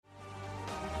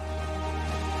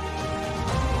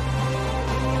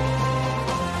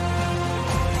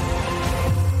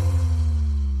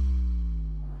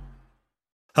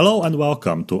Hello and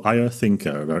welcome to Ariel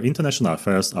Thinker, where international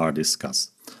affairs are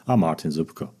discussed. I'm Martin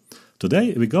Zubko.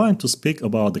 Today we're going to speak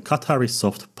about the Qatari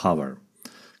soft power.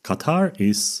 Qatar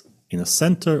is in a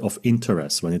center of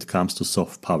interest when it comes to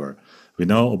soft power. We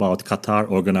know about Qatar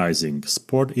organizing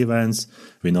sport events,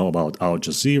 we know about Al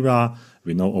Jazeera,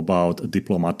 we know about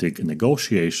diplomatic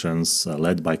negotiations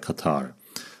led by Qatar.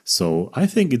 So I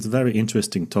think it's a very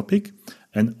interesting topic.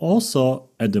 And also,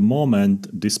 at the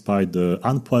moment, despite the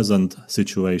unpleasant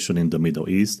situation in the Middle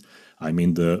East, I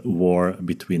mean the war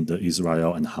between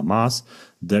Israel and Hamas,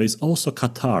 there is also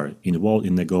Qatar involved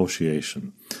in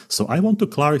negotiation. So I want to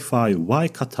clarify why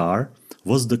Qatar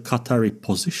was the Qatari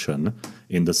position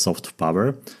in the soft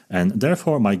power. And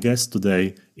therefore, my guest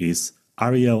today is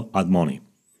Ariel Admoni.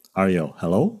 Ariel,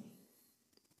 hello.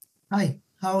 Hi,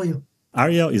 how are you?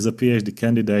 Ariel is a PhD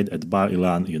candidate at Bar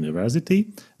Ilan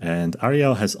University, and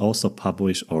Ariel has also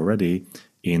published already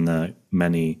in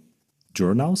many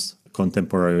journals,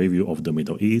 Contemporary Review of the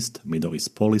Middle East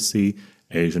Policy,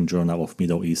 Asian Journal of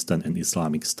Middle Eastern and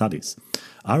Islamic Studies.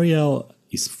 Ariel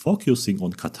is focusing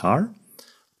on Qatar.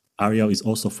 Ariel is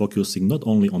also focusing not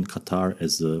only on Qatar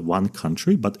as one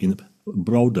country, but in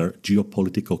broader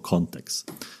geopolitical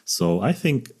context. So I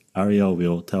think Ariel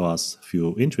will tell us a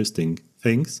few interesting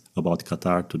things about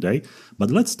Qatar today. But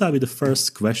let's start with the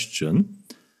first question.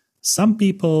 Some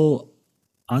people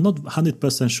are not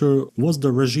 100% sure what's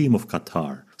the regime of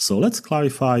Qatar. So let's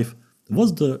clarify,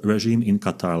 what's the regime in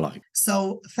Qatar like?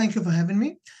 So thank you for having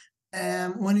me.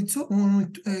 When we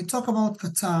talk about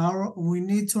Qatar, we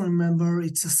need to remember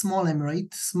it's a small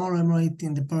emirate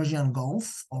in the Persian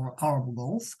Gulf or Arab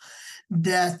Gulf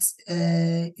that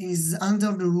is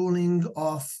under the ruling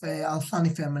of Al Thani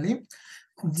family.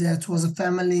 That was a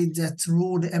family that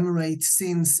ruled the emirate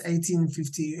since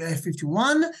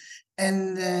 1851,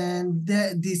 and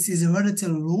this is a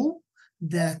hereditary rule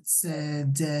that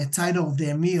the title of the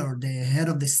emir, the head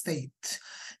of the state.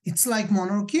 It's like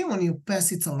monarchy. When you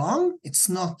pass it along,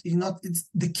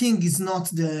 the king is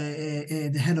not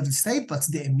the head of the state, but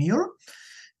the emir.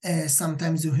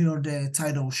 Sometimes you hear the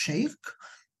title sheikh.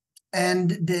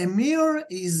 And the emir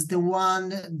is the one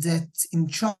that's in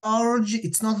charge.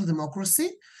 It's not a democracy.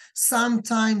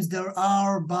 Sometimes there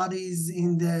are bodies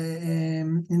in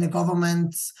the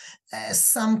government,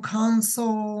 some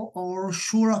council or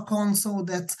shura council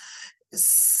that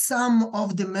some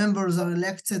of the members are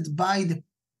elected by the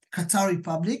Qatari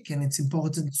public, and it's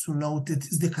important to note that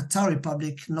it's the Qatari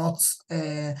public, not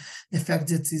the fact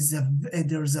that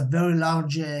there's a very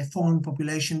large foreign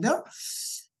population there.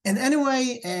 And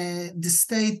anyway, the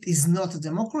state is not a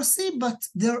democracy, but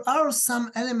there are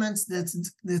some elements that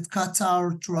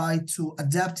Qatar tried to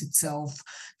adapt itself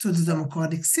to the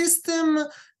democratic system,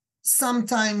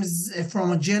 sometimes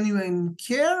from a genuine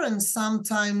care, and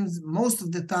sometimes, most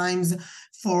of the times,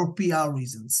 for PR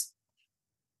reasons.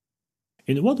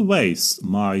 In what ways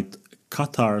might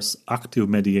Qatar's active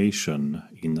mediation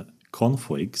in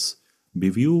conflicts be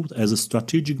viewed as a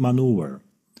strategic maneuver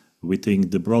within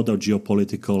the broader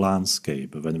geopolitical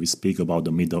landscape when we speak about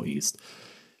the Middle East?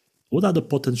 What are the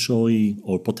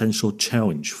potential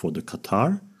challenge for the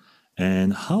Qatar,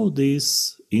 and how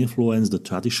this influence the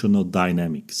traditional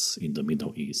dynamics in the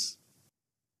Middle East?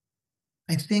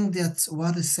 I think that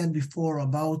what I said before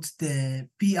about the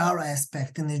PR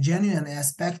aspect and the genuine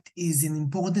aspect is an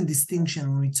important distinction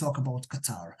when we talk about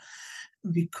Qatar,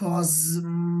 because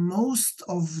most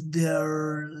of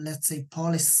their, let's say,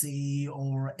 policy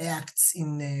or acts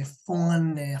in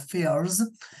foreign affairs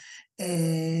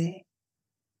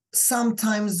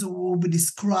sometimes will be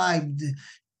described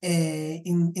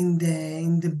in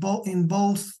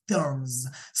both terms.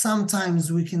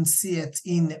 Sometimes we can see it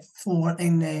in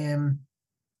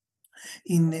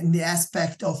the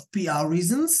aspect of PR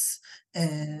reasons.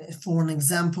 For an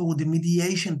example, the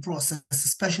mediation process,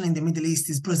 especially in the Middle East,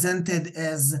 is presented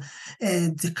as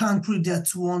the country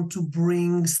that want to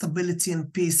bring stability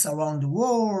and peace around the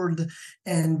world,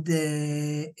 and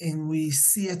we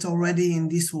see it already in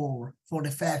this war, for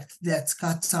the fact that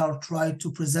Qatar tried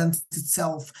to present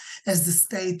itself as the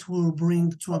state will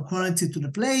bring tranquility to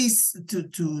the place,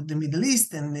 to the Middle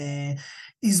East and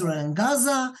Israel and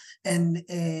Gaza. And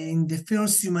in the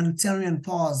first humanitarian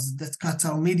pause that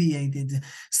Qatar mediated,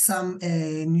 some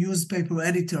newspaper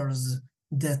editors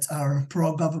that are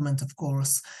pro-government, of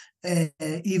course,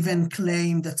 even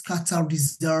claim that Qatar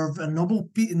deserve a Nobel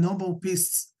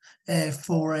Peace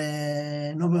for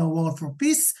a Nobel Award for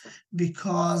Peace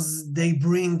because they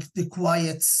bring the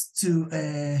quiet to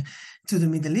the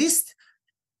Middle East.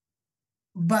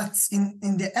 But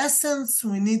in the essence,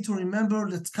 we need to remember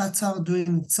that Qatar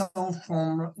doing itself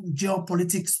from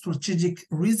geopolitical strategic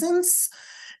reasons,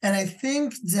 And I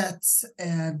think that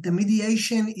the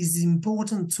mediation is an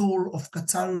important tool of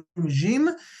Qatari regime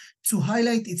to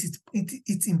highlight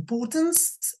its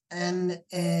importance and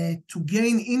to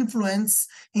gain influence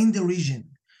in the region.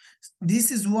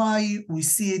 This is why we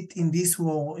see it in this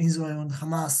war, Israel and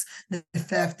Hamas, the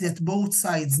fact that both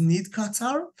sides need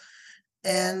Qatar.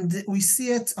 And we see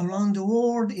it around the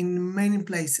world in many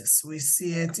places. We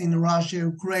see it in Russia,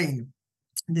 Ukraine.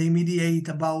 They mediate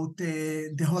about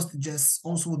the hostages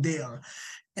also there.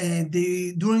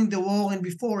 During the war and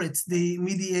before it, they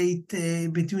mediate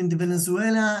between the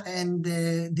Venezuela and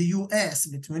the US,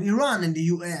 between Iran and the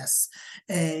US.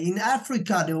 In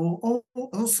Africa, they were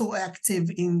also active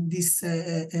in this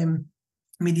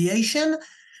mediation.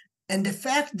 And the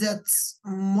fact that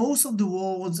most of the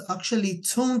world actually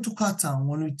turn to Qatar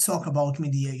when we talk about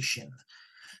mediation.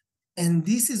 And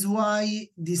this is why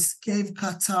this gave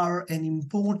Qatar an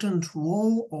important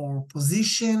role or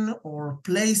position or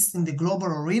place in the global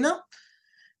arena.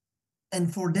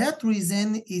 And for that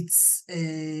reason, it's,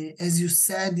 as you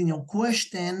said in your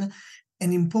question,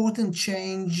 an important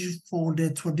change for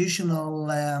the traditional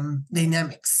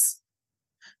dynamics.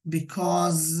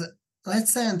 Because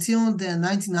let's say until the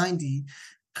 1990,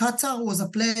 Qatar was a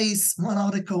place, one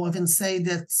article even say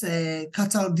that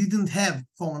Qatar didn't have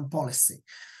foreign policy.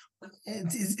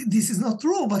 This is not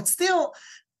true, but still,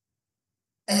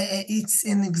 it's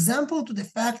an example to the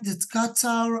fact that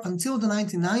Qatar, until the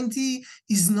 1990s,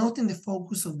 is not in the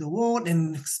focus of the world,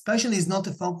 and especially is not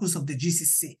the focus of the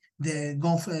GCC, the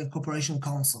Gulf Cooperation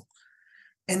Council.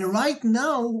 And right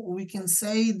now, we can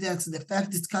say that the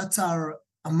fact that Qatar,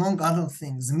 among other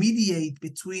things, mediate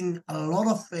between a lot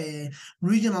of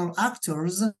regional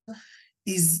actors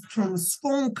is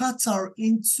transform Qatar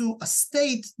into a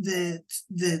state that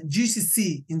the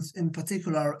GCC in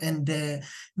particular and the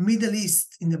Middle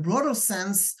East in the broader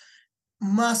sense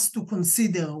must to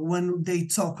consider when they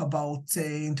talk about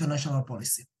international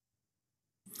policy.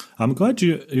 I'm glad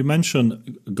you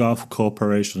mentioned Gulf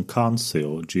Cooperation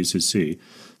Council, GCC.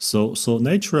 So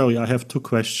naturally, I have two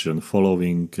questions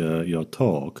following your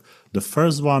talk. The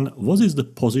first one, what is the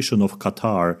position of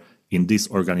Qatar in this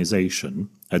organization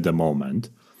at the moment?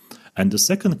 And the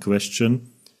second question,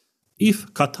 if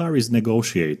Qatar is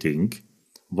negotiating,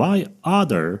 why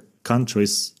other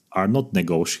countries are not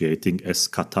negotiating as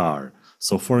Qatar?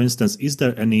 So for instance, is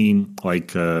there any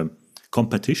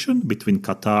competition between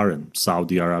Qatar and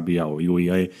Saudi Arabia or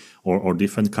UAE or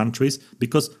different countries?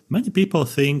 Because many people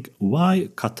think why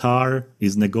Qatar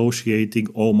is negotiating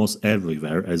almost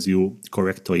everywhere, as you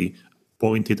correctly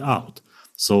pointed out.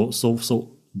 So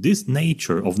this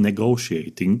nature of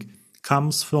negotiating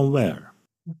comes from where?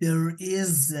 There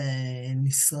is an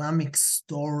Islamic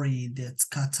story that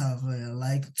Qatar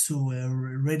like to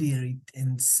radiate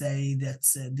and say that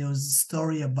there was a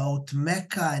story about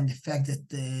Mecca and the fact that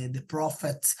the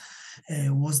Prophet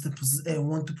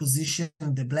want to position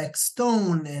the black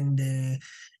stone, and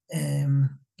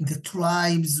the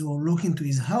tribes were looking to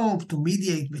his help to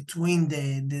mediate between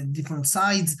the different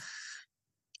sides.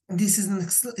 This is an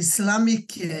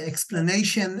Islamic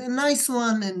explanation, a nice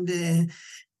one,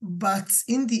 but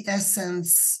in the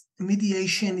essence,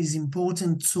 mediation is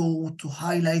important to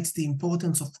highlight the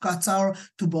importance of Qatar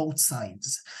to both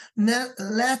sides. Now,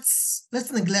 let's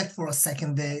neglect for a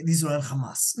second the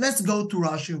Israel-Hamas. Let's go to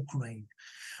Russia-Ukraine.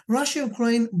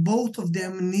 Russia-Ukraine, both of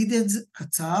them needed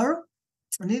Qatar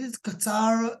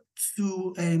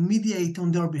to mediate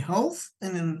on their behalf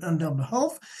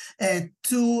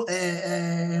to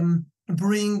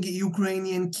bring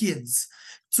Ukrainian kids,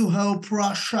 to help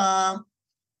Russia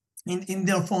in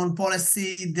their foreign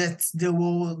policy. That there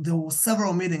were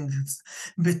several meetings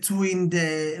between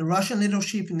the Russian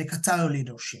leadership and the Qatari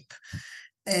leadership.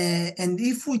 And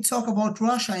if we talk about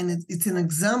Russia, and it's an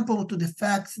example to the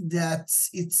fact that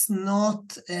it's not,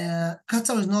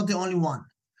 Qatar is not the only one.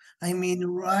 I mean,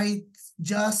 right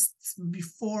just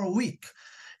before a week,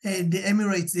 the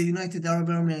Emirates, the United Arab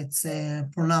Emirates,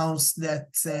 pronounced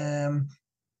that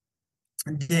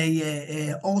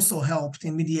they also helped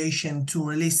in mediation to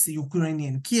release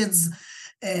Ukrainian kids.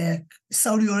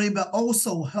 Saudi Arabia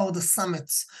also held a summit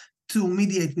to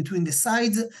mediate between the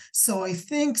sides. So I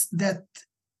think that,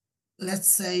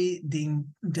 let's say,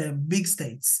 the big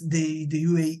states, the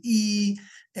UAE,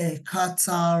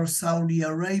 Qatar, Saudi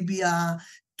Arabia,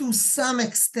 to some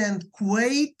extent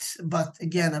Kuwait, but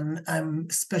again, I'm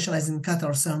specialized in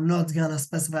Qatar, so I'm not gonna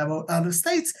specify about other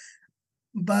states.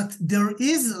 But there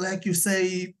is, like you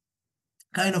say,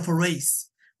 kind of a race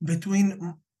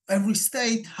between every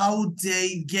state, how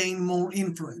they gain more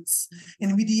influence.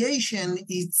 In mediation,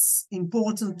 it's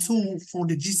important tool for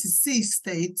the GCC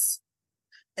states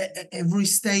every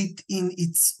state in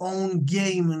its own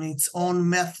game, in its own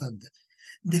method.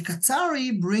 The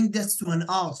Qatari bring that to an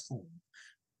art form,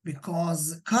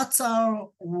 because Qatar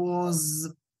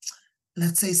was,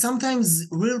 let's say, sometimes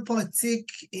realpolitik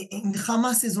in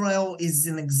Hamas Israel is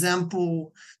an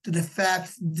example to the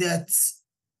fact that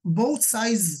both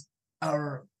sides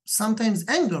are sometimes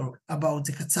angry about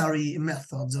the Qatari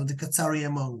methods or the Qatari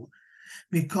MO,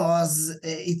 because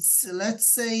it's, let's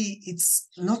say, it's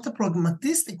not a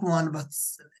pragmatistic one, but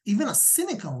even a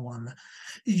cynical one.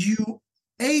 You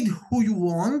aid who you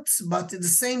want, but at the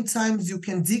same time you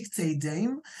can dictate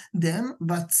them,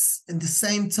 but at the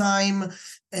same time,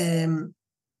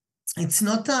 it's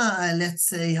not a, let's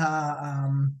say,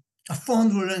 a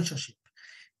fond relationship.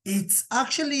 It's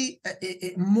actually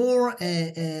a more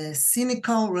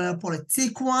cynical,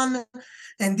 realpolitik one,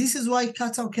 and this is why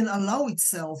Qatar can allow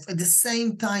itself at the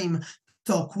same time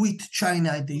talk with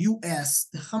China, the US,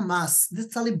 the Hamas, the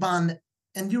Taliban,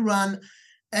 and Iran,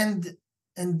 and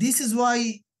this is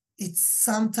why it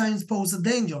sometimes poses a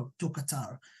danger to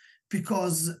Qatar,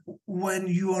 because when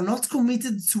you are not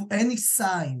committed to any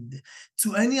side,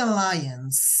 to any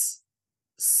alliance,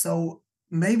 so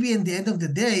maybe in the end of the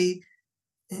day,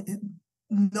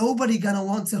 nobody gonna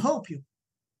want to help you.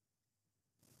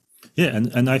 Yeah,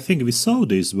 and I think we saw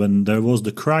this when there was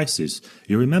the crisis.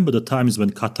 You remember the times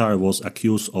when Qatar was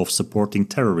accused of supporting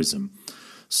terrorism.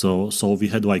 So we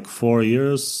had like 4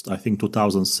 years, I think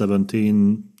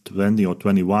 2017, 20 or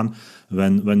 21,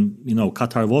 when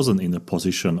Qatar wasn't in a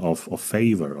position of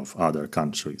favor of other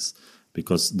countries,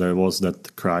 because there was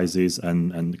that crisis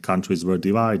and countries were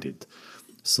divided.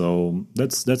 So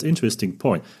that's interesting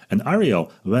point. And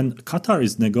Ariel, when Qatar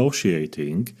is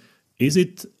negotiating, is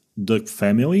it the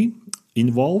family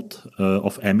involved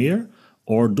of Emir,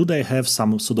 or do they have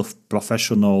some sort of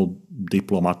professional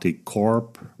diplomatic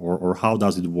corps, or how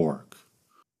does it work?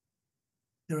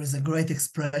 There is a great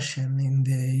expression in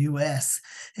the US,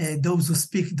 those who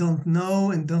speak don't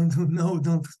know, and those who know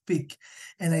don't speak.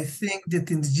 And I think that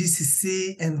in the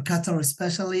GCC and Qatar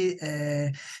especially,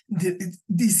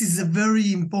 this is a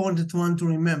very important one to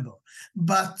remember.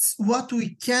 But what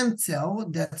we can tell,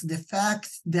 that the fact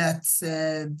that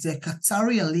the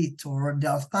Qatari elite or the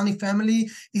Al-Thani family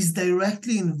is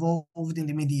directly involved in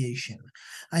the mediation.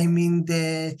 I mean,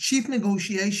 the chief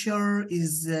negotiator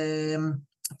is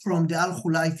from the Al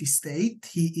Khulaifi state.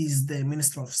 He is the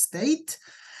Minister of State.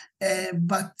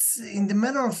 But in the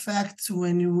matter of fact,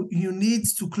 when you need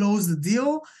to close the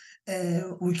deal,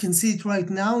 we can see it right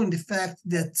now in the fact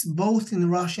that both in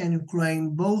Russia and Ukraine,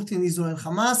 both in Israel and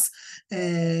Hamas,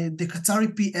 the Qatari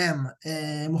PM,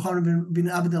 Mohammed bin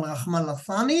Abd al-Rahman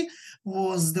al-Thani,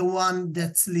 was the one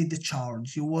that led the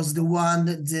charge. He was the one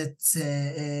that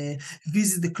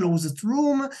visited the closet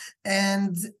room,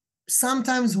 and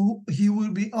sometimes he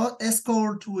will be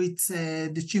escorted with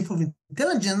the chief of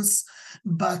intelligence,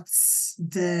 but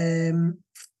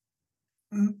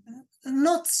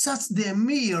not just the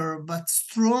emir, but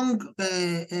strong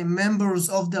members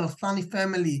of the Al-Thani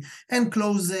family and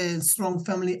close strong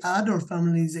family, other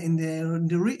families in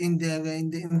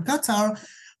Qatar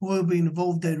will be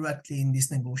involved directly in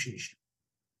this negotiation.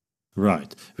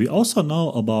 Right. We also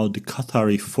know about the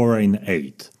Qatari foreign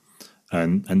aid.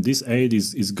 And this aid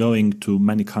is going to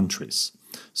many countries.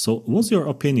 So what's your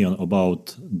opinion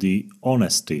about the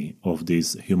honesty of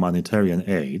this humanitarian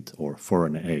aid or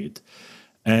foreign aid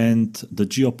and the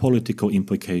geopolitical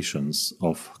implications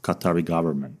of Qatari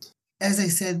government? As I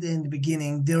said in the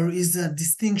beginning, there is a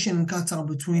distinction in Qatar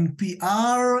between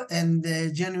PR and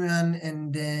genuine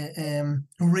and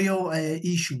real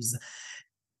issues.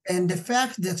 And the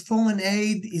fact that foreign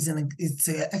aid it's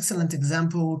an excellent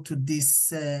example to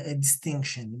this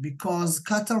distinction, because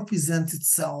Qatar presents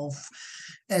itself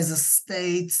as a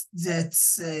state that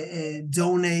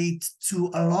donate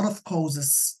to a lot of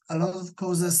causes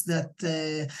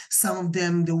that some of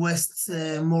them the West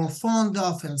more fond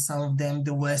of, and some of them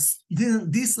the West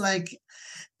didn't dislike.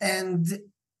 And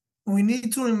we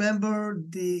need to remember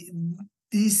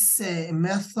this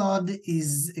method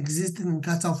is existed in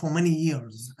Qatar for many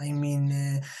years. I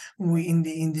mean, we in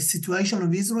the situation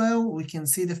of Israel, we can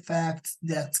see the fact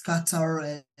that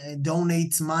Qatar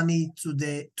donates money to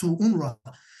UNRWA,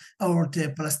 or the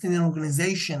Palestinian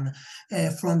organization,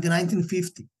 from the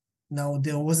 1950s. Now,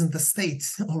 there wasn't a state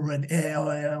already.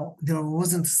 There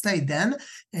wasn't a state then,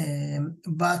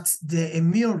 but the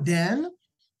emir then,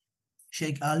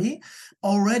 Sheikh Ali,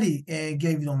 already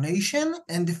gave donation,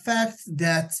 and the fact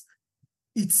that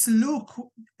it's look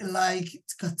like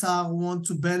Qatar want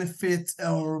to benefit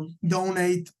or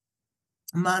donate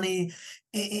money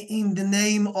in the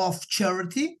name of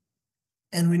charity,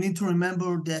 And we need to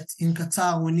remember that in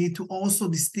Qatar, we need to also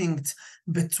distinct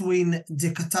between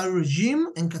the Qatari regime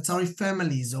and Qatari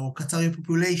families or Qatari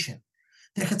population.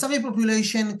 The Qatari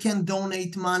population can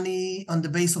donate money on the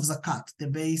base of zakat, the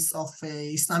base of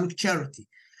Islamic charity.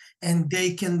 And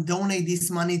they can donate this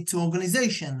money to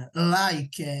organization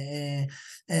like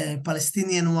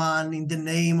Palestinian one in the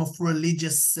name of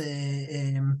religious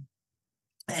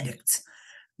edicts.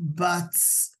 But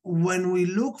when we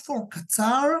look for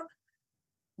Qatar,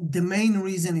 the main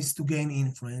reason is to gain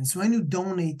influence. When you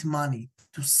donate money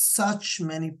to such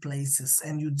many places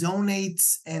and you donate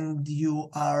and you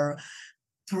are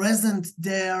present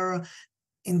there,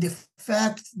 in the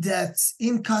fact that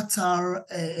in Qatar,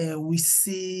 we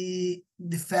see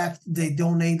the fact they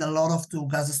donate a lot of to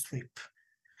Gaza Strip.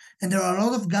 And there are a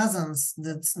lot of Gazans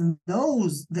that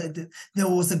knows that there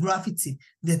was a graffiti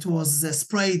that was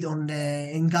sprayed on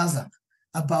in Gaza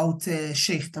about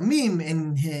Sheikh Tamim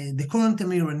and the current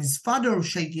Emir and his father,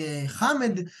 Sheikh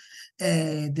Hamad,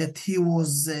 that he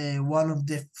was one of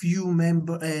the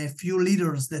few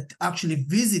leaders that actually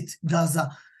visit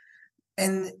Gaza.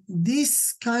 And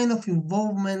this kind of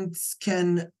involvement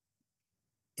can,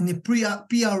 in the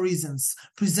PR reasons,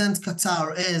 present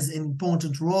Qatar as an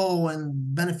important role and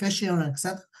beneficiary,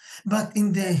 etc. But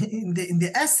in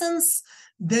the essence,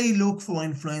 they look for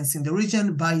influence in the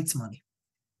region by its money.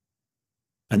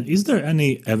 And is there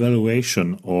any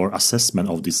evaluation or assessment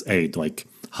of this aid? Like,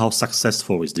 how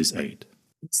successful is this aid?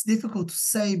 It's difficult to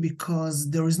say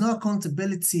because there is no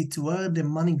accountability to where the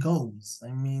money goes.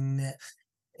 I mean,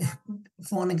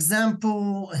 for an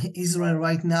example, Israel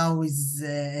right now is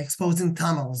exposing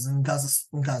tunnels in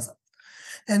Gaza.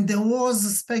 And there was a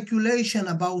speculation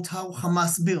about how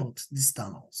Hamas built these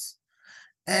tunnels.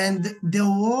 And there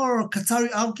were Qatari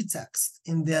architects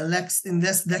in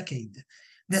this decade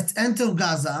that entered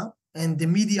Gaza, and the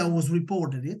media was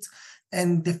reported it.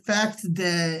 And the fact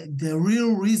that the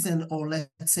real reason, or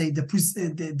let's say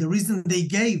the reason they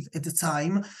gave at the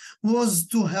time, was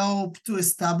to help to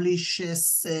establish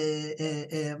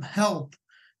help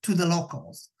to the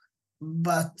locals.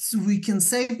 But we can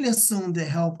safely assume they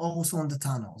help also on the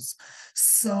tunnels.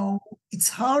 So it's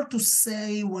hard to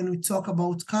say when we talk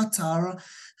about Qatar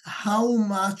how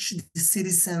much the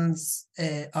citizens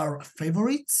are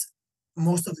favorites.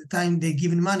 Most of the time they're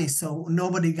giving money, so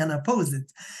nobody can oppose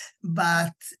it.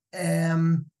 But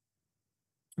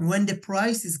when the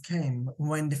prices came,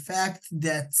 when the fact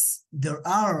that there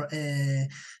are a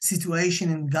situation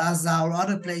in Gaza or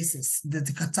other places that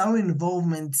the Qatari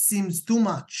involvement seems too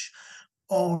much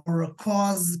or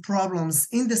cause problems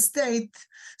in the state,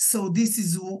 so this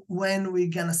is when we're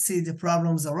gonna see the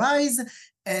problems arise,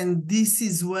 and this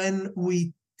is when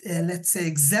we let's say,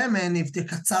 examine if the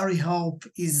Qatari help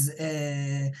is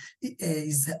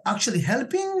actually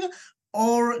helping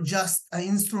or just an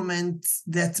instrument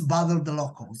that bothered the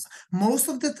locals. Most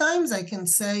of the times I can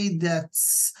say that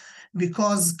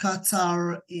because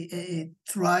Qatar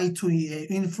try to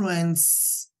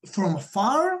influence from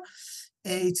afar,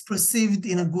 it's perceived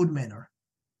in a good manner.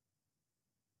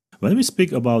 When we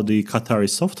speak about the Qatari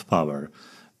soft power,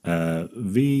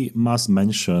 we must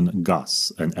mention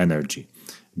gas and energy,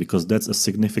 because that's a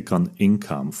significant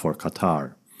income for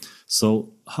Qatar.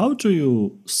 So how do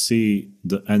you see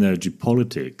the energy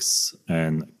politics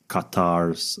and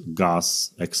Qatar's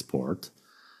gas export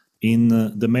in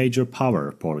the major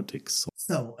power politics?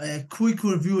 So a quick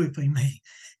review, if I may.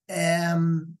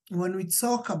 When we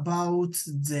talk about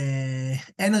the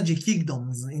energy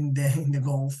kingdoms in the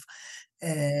Gulf,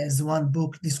 as one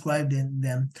book described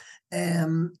them,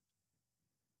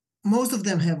 most of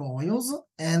them have oils,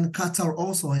 and Qatar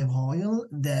also have oil.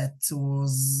 That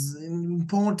was an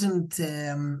important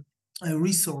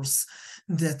resource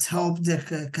that helped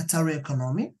the Qatari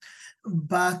economy.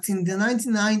 But in the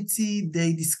 1990s,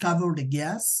 they discovered the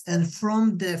gas, and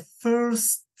from the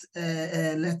first,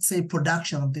 let's say,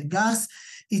 production of the gas,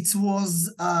 it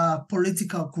was a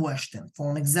political question. For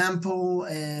an example,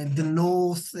 the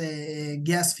North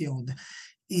gas field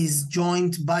is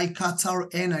joined by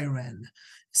Qatar and Iran.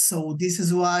 So this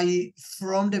is why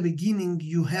from the beginning,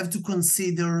 you have to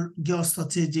consider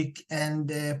geostrategic and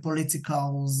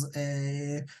political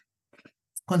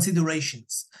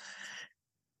considerations.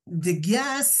 The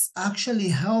gas actually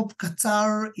helped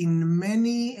Qatar in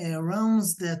many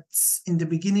realms that in the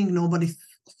beginning nobody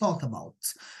thought about.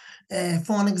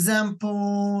 For an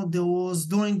example, there was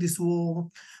during this war,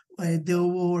 there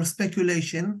were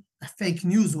speculation, fake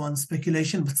news one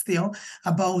speculation, but still,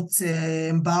 about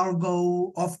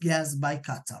embargo of gas by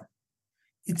Qatar.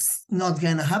 It's not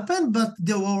going to happen, but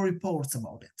there were reports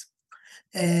about it.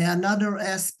 Another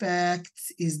aspect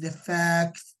is the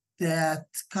fact that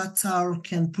Qatar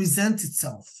can present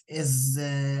itself as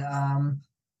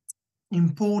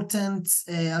important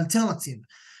alternative.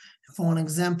 For an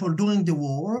example, during the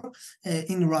war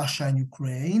in Russia and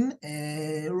Ukraine,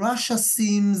 Russia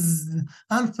seems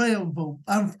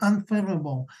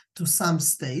unfavorable to some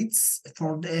states. For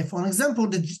an example,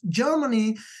 Germany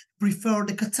preferred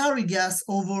the Qatari gas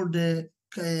over the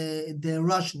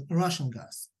Russian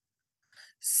gas.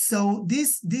 So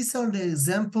these are the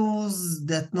examples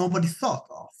that nobody thought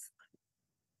of.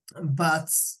 But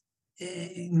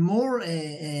in more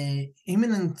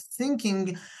imminent thinking,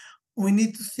 we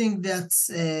need to think that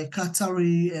Qatar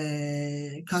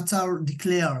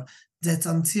declare that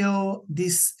until the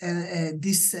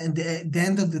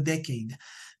end of the decade,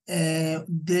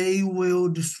 they will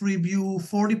distribute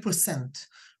 40%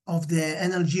 of the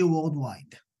energy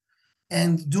worldwide.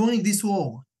 And during this war,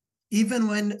 even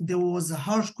when there was a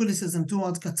harsh criticism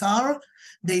towards Qatar,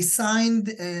 they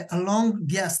signed long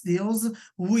gas deals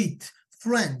with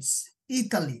France,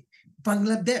 Italy,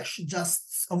 Bangladesh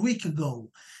just a week ago.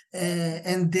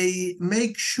 And they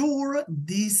make sure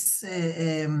these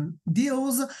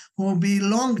deals will be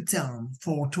long-term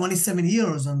for 27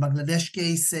 years, in Bangladesh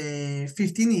case,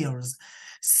 15 years.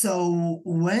 So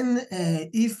when,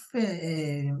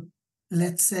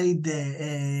 let's say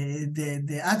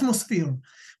the atmosphere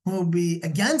will be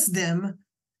against them,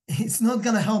 it's not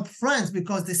going to help France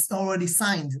because they already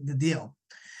signed the deal.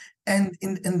 And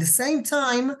in the same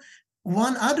time,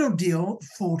 one other deal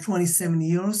for 27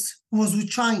 years was with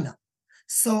China.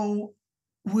 So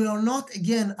we are not,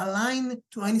 again, aligned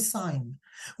to any sign.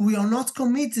 We are not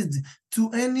committed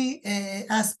to any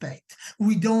aspect.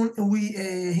 We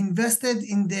invested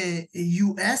in the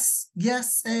US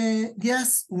gas.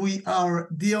 We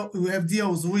have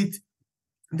deals with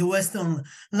the Western,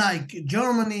 like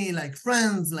Germany, like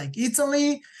France, like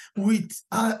Italy, with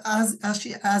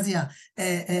Asia,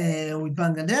 with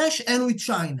Bangladesh, and with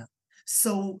China.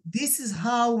 So this is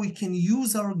how we can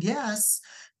use our gas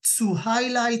to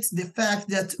highlight the fact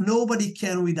that nobody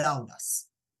can without us.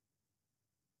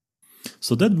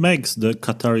 So that makes the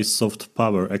Qatari soft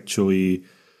power actually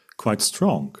quite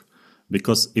strong.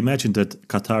 Because imagine that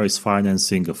Qatar is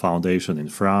financing a foundation in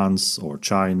France or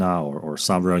China or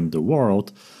somewhere in the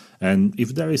world. And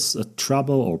if there is a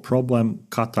trouble or problem,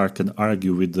 Qatar can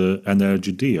argue with the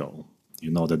energy deal.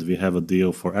 You know that we have a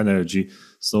deal for energy.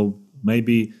 So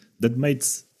maybe that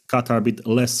makes Qatar a bit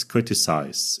less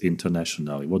criticized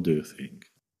internationally. What do you think?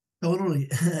 Totally.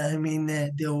 I mean,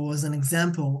 there was an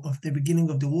example of the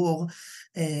beginning of the war.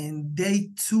 And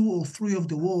day 2 or 3 of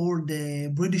the war,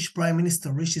 the British Prime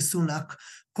Minister, Rishi Sunak,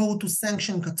 called to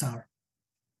sanction Qatar.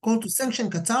 Called to sanction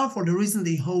Qatar for the reason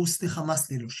they host the Hamas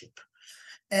leadership.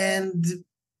 And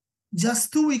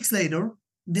just 2 weeks later,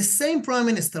 the same Prime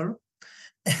Minister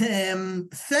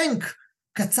thanked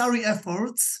Qatari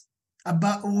efforts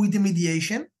with the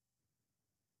mediation.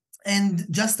 And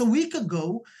just a week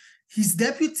ago, his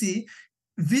deputy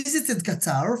visited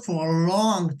Qatar for a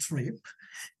long trip.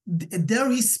 There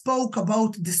he spoke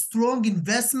about the strong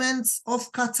investments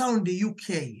of Qatar in the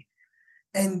UK.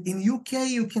 And in UK,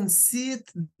 you can see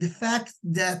it, the fact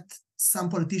that some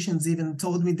politicians even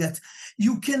told me that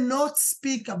you cannot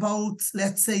speak about,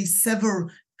 let's say, sever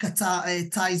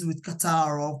Qatar, ties with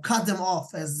Qatar or cut them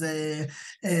off, as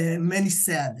many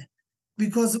said.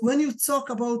 Because when you talk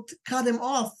about cut them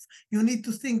off, you need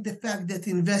to think the fact that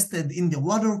invested in the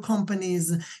water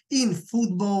companies, in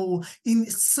football, in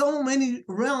so many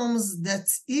realms that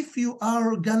if you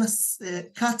are gonna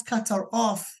cut Qatar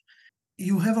off,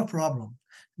 you have a problem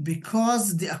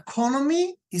because the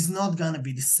economy is not gonna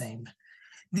be the same.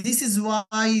 This is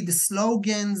why the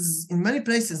slogans in many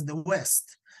places in the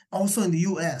West, also in the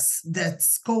US, that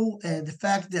call the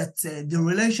fact that the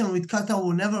relation with Qatar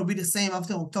will never be the same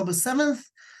after October 7th.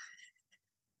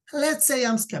 Let's say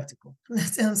I'm skeptical.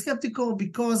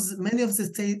 Because many of the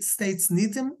states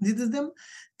needed them,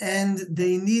 and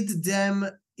they need them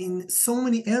in so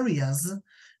many areas.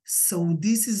 So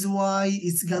this is why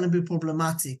it's going to be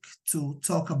problematic to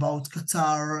talk about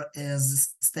Qatar as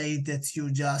a state that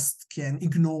you just can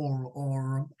ignore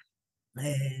or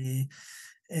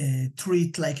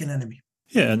treat like an enemy.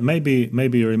 Yeah, and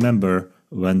maybe you remember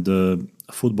when the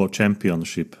football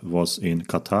championship was in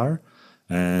Qatar,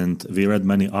 and we read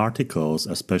many articles,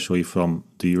 especially from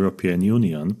the European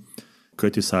Union,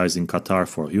 criticizing Qatar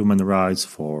for human rights,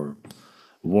 for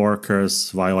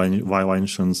workers,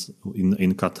 violations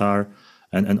in Qatar,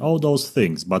 and all those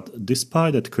things. But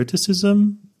despite that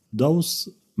criticism, those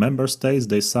member states,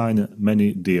 they signed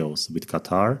many deals with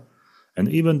Qatar. And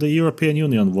even the European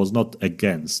Union was not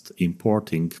against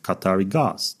importing Qatari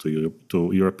gas to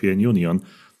European Union,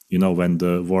 when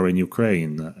the war in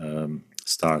Ukraine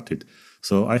started.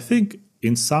 So I think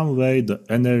in some way the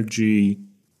energy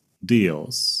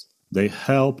deals, they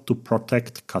help to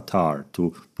protect Qatar,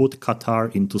 to put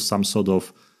Qatar into some sort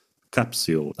of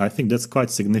capsule. I think that's quite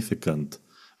significant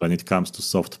when it comes to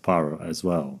soft power as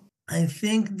well. I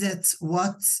think that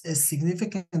what is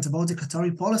significant about the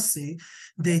Qatari policy,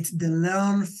 that they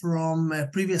learn from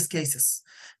previous cases.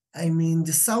 I mean,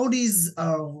 the Saudis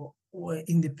are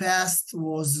in the past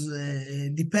was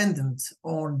dependent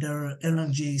on their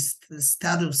energy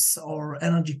status or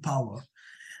energy power.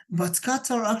 But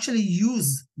Qatar actually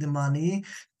used the money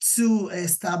to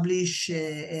establish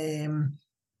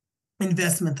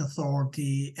investment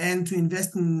authority and to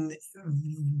invest in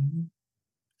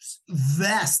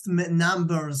vast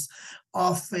numbers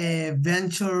of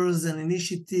ventures and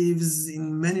initiatives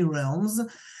in many realms.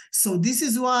 So this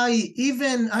is why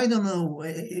even, I don't know,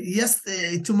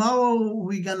 tomorrow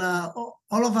we're gonna,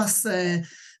 all of us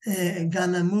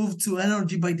gonna move to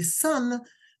energy by the sun,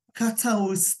 Qatar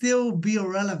will still be a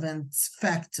relevant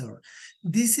factor.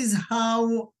 This is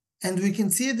how, and we can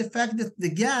see the fact that the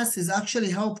gas has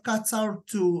actually helped Qatar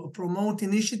to promote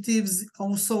initiatives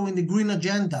also in the green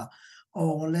agenda,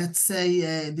 or let's say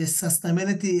the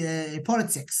sustainability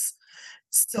politics.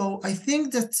 So I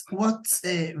think that what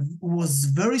was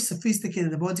very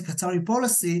sophisticated about the Qatari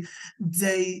policy,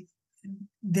 they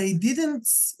didn't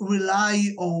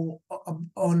rely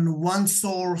on one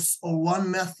source or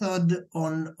one method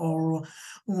or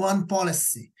one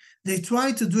policy. They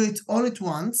tried to do it all at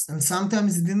once, and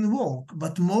sometimes it didn't work,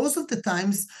 but most of the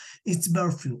times it's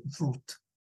bear fruit.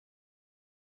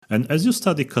 And as you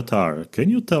study Qatar, can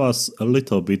you tell us a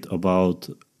little bit about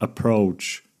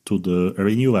approach to the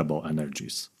renewable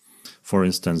energies? For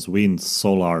instance, wind,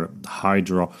 solar,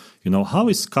 hydro. How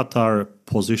is Qatar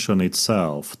position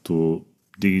itself to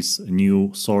these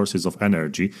new sources of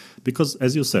energy? Because,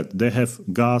 as you said, they have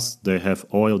gas, they have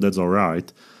oil, that's all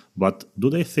right. But do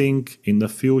they think in the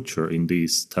future in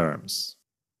these terms?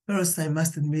 First, I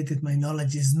must admit that my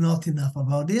knowledge is not enough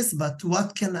about this, but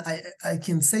what I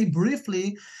can say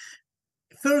briefly,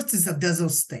 first is a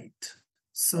desert state.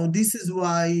 So this is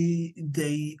why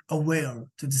they aware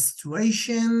to the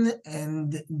situation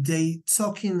and they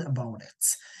talking about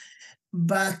it.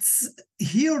 But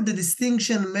here the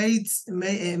distinction made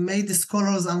the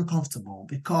scholars uncomfortable,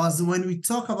 because when we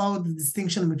talk about the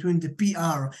distinction between the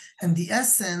PR and the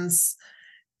essence,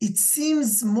 it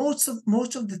seems most of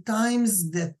the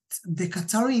times that the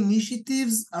Qatari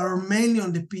initiatives are mainly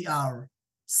on the PR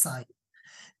side.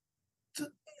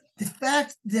 The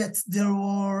fact that there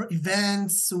were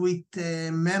events with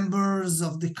members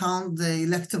of the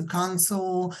elective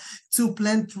council to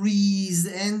plant trees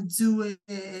and to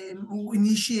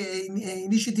initiate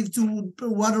initiative to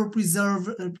water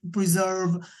preserve.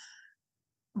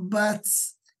 But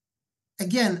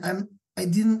again, I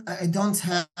don't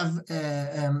have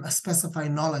a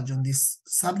specified knowledge on this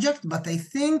subject, but I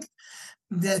think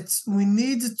that we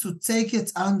need to take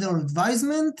it under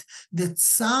advisement that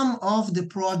some of the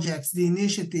projects, the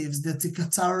initiatives that the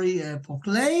Qatari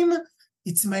proclaim,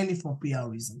 it's mainly for PR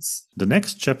reasons. The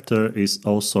next chapter is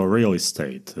also real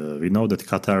estate. We know that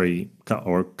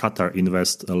Qatar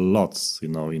invests a lot,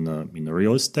 in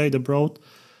real estate abroad.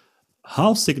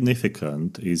 How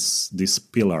significant is this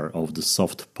pillar of the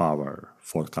soft power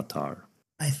for Qatar?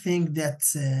 I think that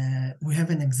we have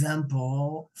an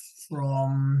example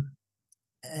from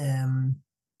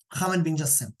Hamad bin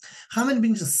Jassem. Hamad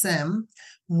bin Jassem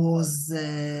was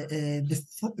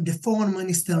the foreign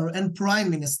minister and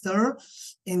prime minister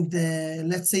in the,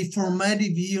 let's say,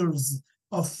 formative years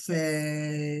of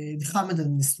the Hamad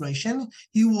administration.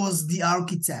 He was the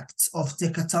architect of the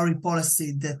Qatari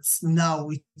policy that now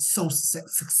is so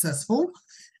successful.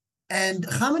 And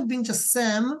Hamad bin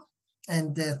Jassem,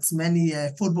 and that many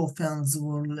football fans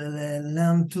will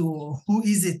learn to who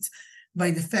is it by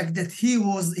the fact that he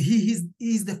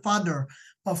is the father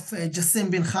of Jassim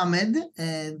bin Hamad,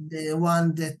 the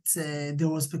one that there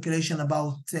was speculation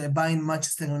about buying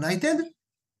Manchester United.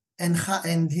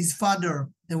 And his father,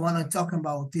 the one I'm talking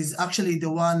about, is actually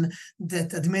the one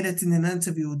that admitted in an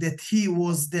interview that he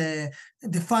was the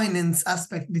finance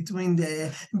aspect behind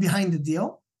the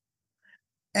deal.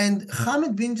 And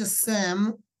Hamad bin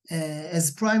Jassem,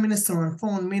 as prime minister and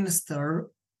foreign minister,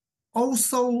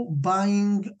 also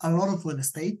buying a lot of real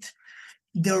estate.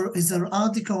 There is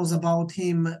articles about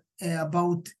him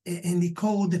in the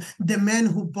code, the man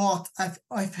who bought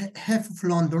half of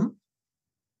London.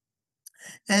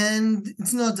 And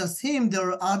it's not just him,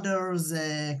 there are others,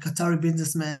 Qatari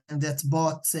businessmen that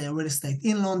bought real estate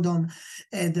in London.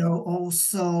 There are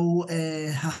also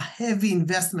heavy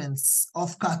investments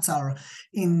of Qatar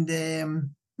in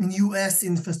the in US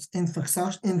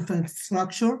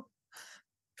infrastructure.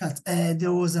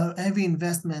 There was a heavy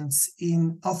investments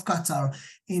of Qatar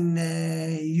in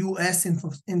US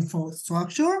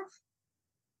infrastructure.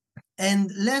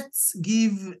 And let's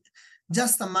give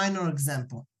just a minor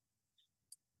example.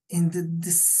 In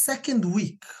the second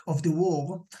week of the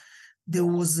war, there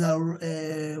was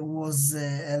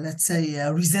let's say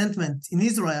a resentment in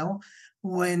Israel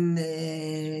when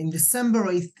in December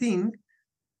 18,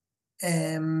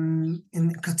 in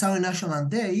Qatari National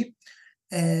Day,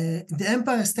 the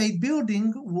Empire State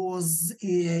Building was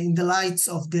in the lights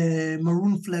of the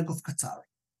maroon flag of Qatar.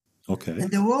 Okay. And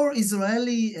there were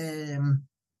Israeli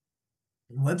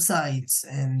websites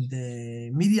and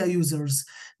media users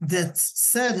that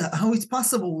said how it's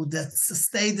possible that a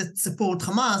state that support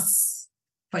Hamas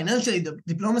financially,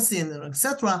 diplomacy, and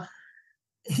etc.,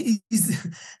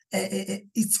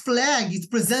 its flag is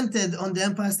presented on the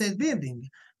Empire State Building.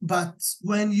 But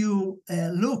when you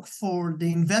look for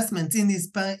the investment in this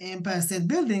Empire State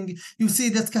Building, you see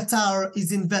that Qatar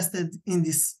is invested in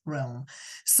this realm.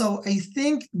 So I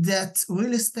think that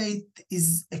real estate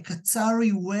is a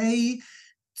Qatari way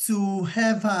to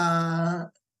have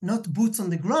not boots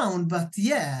on the ground, but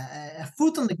a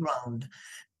foot on the ground.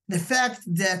 The fact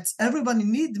that everybody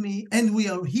needs me and we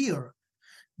are here.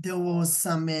 There was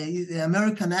some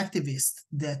American activist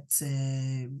that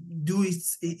do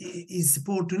his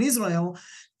support in Israel,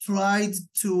 tried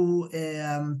to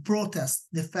protest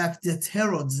the fact that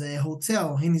Harrods, a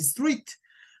hotel in his street,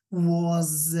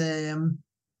 was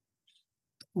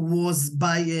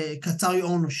by Qatari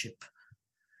ownership.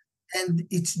 And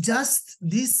it's just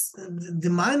the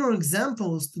minor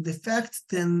examples to the fact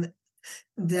then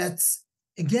that,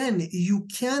 again, you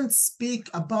can't speak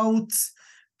about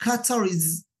Qatar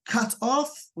is cut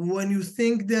off when you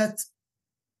think that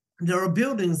there are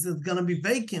buildings that are going to be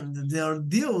vacant, there are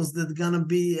deals that are going to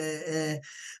be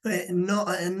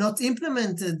not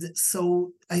implemented.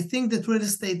 So I think that real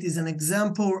estate is an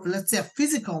example, let's say a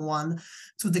physical one,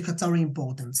 to the Qatari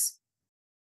importance.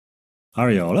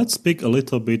 Ariel, let's speak a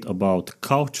little bit about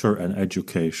culture and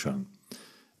education.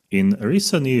 In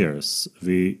recent years,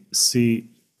 we see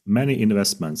many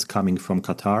investments coming from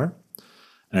Qatar,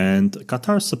 and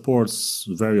Qatar supports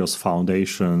various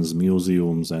foundations,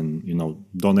 museums, and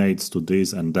donates to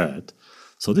this and that.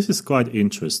 So this is quite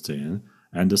interesting.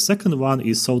 And the second one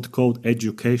is so-called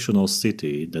educational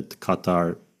city that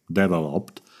Qatar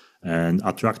developed and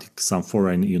attracted some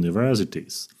foreign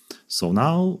universities. So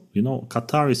now,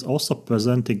 Qatar is also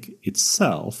presenting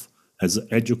itself as an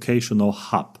educational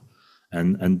hub.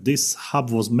 And this hub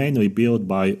was mainly built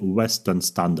by Western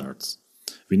standards.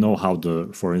 We know how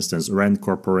for instance, Rand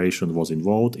Corporation was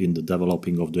involved in the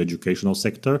developing of the educational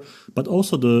sector, but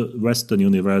also the Western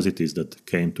universities that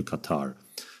came to Qatar.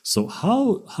 So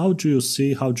how do you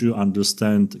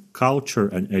understand culture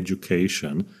and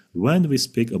education when we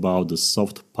speak about the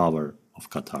soft power of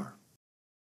Qatar?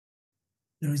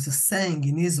 There is a saying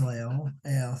in Israel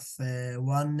of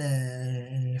one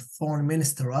foreign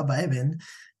minister, Rabbi Eben,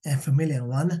 a familiar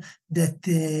one, that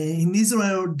in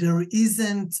Israel there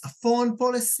isn't a foreign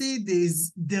policy,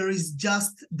 there is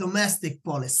just domestic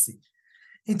policy.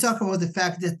 He talked about the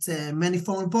fact that many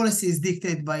foreign policies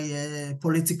dictated by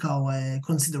political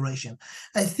consideration.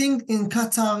 I think in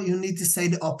Qatar you need to say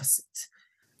the opposite.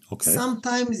 Okay.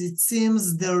 Sometimes it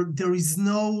seems there is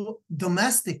no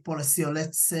domestic policy, or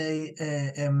let's say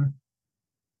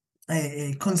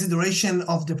a consideration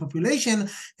of the population,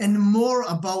 and more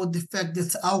about the fact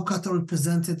that how Qatar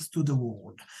represented to the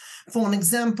world. For an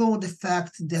example, the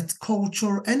fact that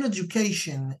culture and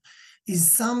education is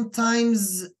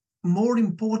sometimes more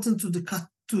important to the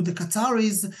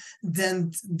Qataris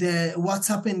than what's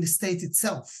happened in the state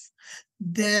itself.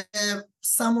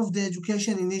 Some of the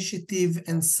education initiative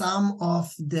and some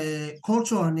of the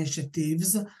cultural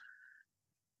initiatives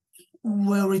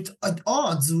were at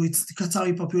odds with the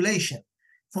Qatari population.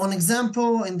 For an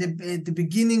example, at the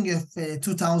beginning of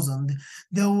 2000,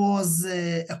 there was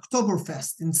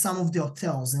Oktoberfest in some of the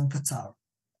hotels in Qatar.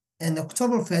 And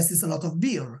Oktoberfest is a lot of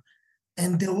beer.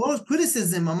 And there was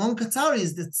criticism among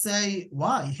Qataris that say,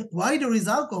 why there is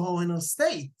alcohol in our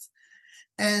state?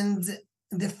 And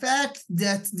the fact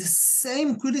that the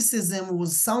same criticism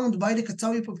was sounded by the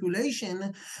Qatari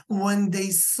population when they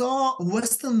saw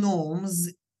Western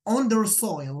norms on their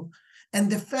soil, and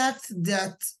the fact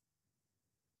that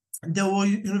there were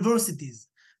universities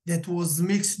that was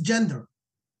mixed gender.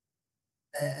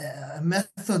 a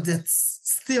method that's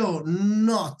still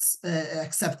not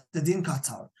accepted in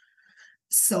Qatar.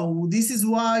 So this is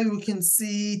why we can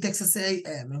see Texas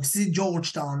A&M, we see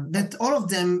Georgetown, that all of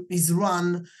them is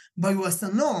run by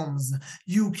Western norms.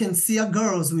 You can see a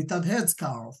girls without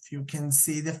headscarf. You can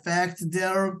see the fact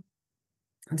there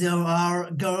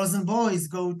are girls and boys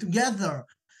go together.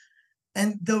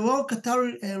 And there were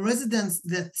Qatari residents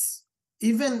that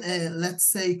even, let's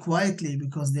say quietly,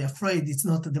 because they're afraid it's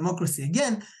not a democracy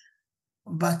again,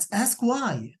 but ask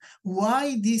why.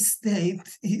 Why this state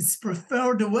is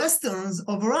prefer the Westerns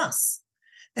over us?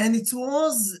 And it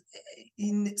was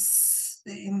in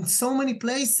so many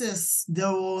places,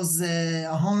 there was a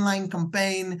online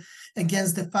campaign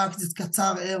against the fact that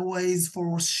Qatar Airways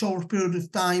for a short period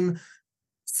of time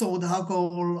sold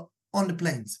alcohol on the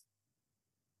planes.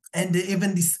 And they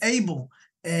even disable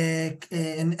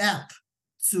an app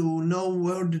to know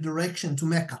where the direction to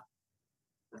Mecca.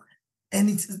 And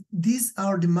these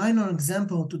are the minor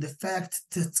example to the fact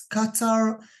that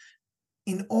Qatar,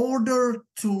 in order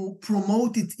to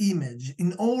promote its image,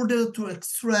 in order to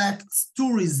extract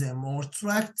tourism or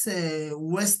attract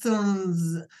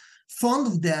Westerns fond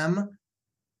of them,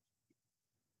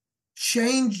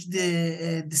 change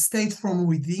the state from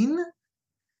within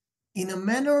in a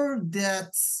manner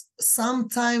that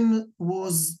sometimes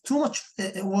was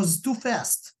too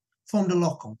fast for the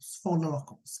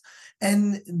locals.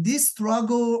 And this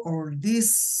struggle or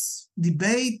this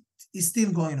debate is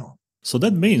still going on. So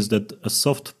that means that a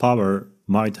soft power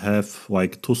might have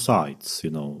like two sides.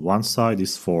 One side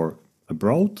is for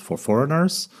abroad, for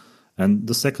foreigners, and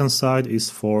the second side is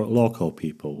for local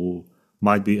people who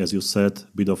might be, as you said,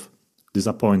 a bit of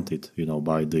disappointed,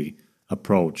 by the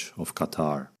approach of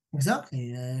Qatar.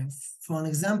 Exactly. For an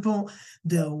example,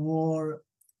 there were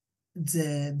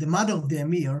the mother of the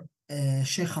emir,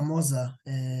 Sheikh Hamoza,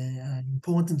 an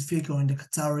important figure in the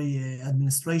Qatari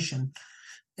administration,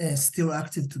 still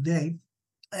active today,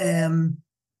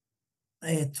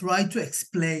 tried to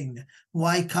explain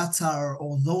why Qatar,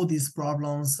 although these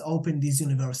problems, opened this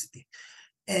university.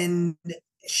 And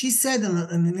she said in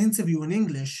an interview in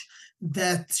English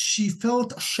that she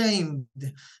felt ashamed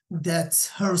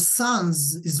that her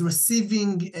sons is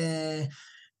receiving a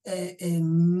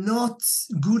not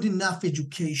good enough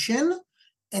education,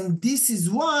 and this is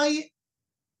why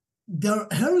their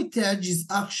heritage is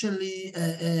actually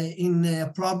in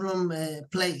a problem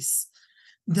place.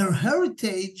 Their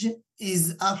heritage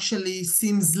is actually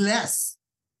seems less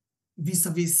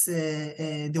vis-a-vis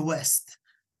the West.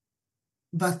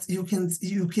 But you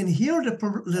can hear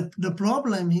the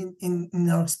problem in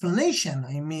her explanation.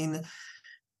 I mean,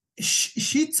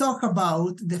 she talked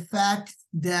about the fact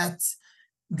that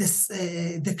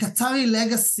the Qatari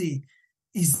legacy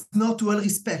is not well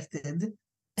respected,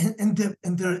 and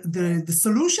the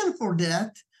solution for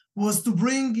that was to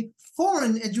bring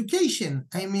foreign education.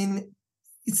 I mean,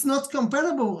 it's not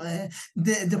comparable,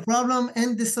 the problem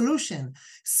and the solution.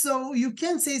 So you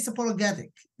can't say it's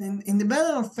apologetic. In the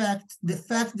matter of fact, the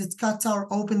fact that Qatar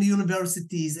opened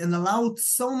universities and allowed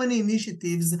so many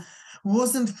initiatives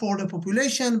wasn't for the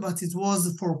population, but it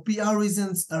was for PR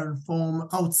reasons and from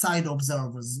outside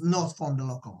observers, not from the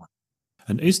local one.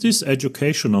 And is this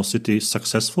educational city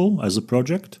successful as a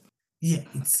project? Yeah,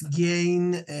 it's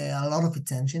gained a lot of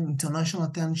attention, international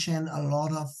attention. A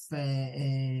lot of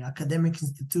academic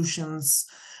institutions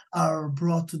are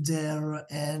brought to there,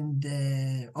 and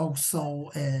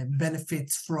also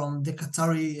benefits from the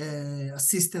Qatari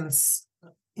assistance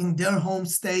in their home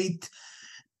state.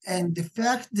 And the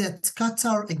fact that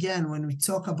Qatar, again, when we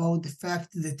talk about the fact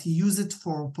that he used it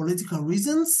for political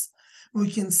reasons,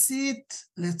 we can see it,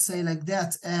 let's say like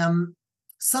that.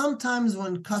 Sometimes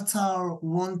when Qatar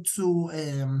want to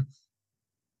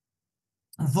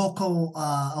vocal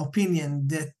opinion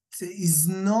that is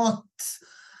not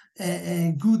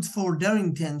good for their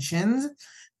intentions,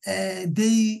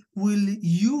 they will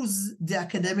use the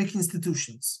academic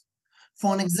institutions.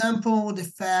 For an example, the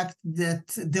fact that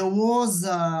there was,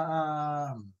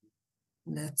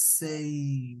 let's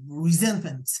say,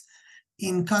 resentment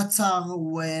in Qatar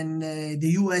when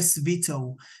the US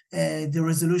vetoed the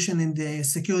resolution in the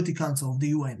Security Council of the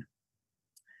UN.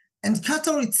 And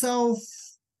Qatar itself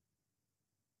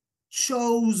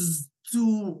chose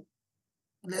to,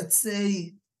 let's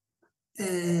say,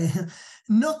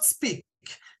 not speak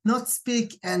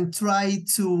and try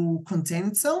to contain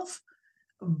itself,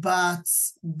 but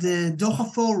the Doha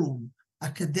Forum,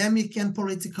 academic and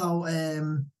political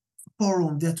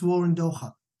forum that were in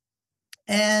Doha,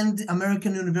 and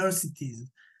American universities,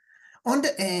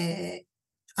 under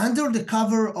the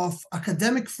cover of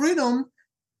academic freedom,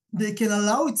 they can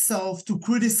allow itself to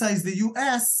criticize the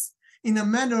US in a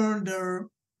manner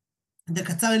the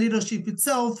Qatari leadership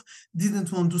itself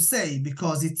didn't want to say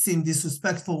because it seemed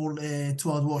disrespectful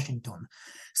toward Washington.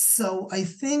 So I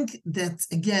think that,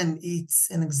 again, it's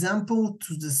an example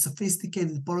to the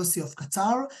sophisticated policy of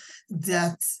Qatar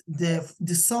that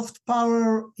the soft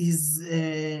power is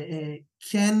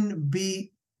can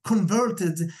be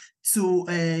converted to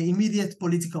immediate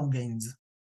political gains.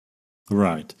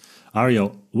 Right.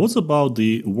 Ariel, what about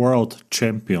the World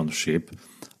Championship?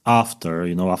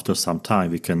 After some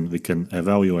time, we can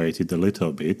evaluate it a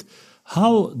little bit.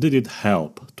 How did it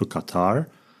help to Qatar?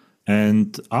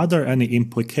 And are there any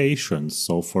implications?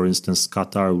 So, for instance,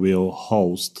 Qatar will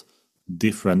host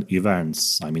different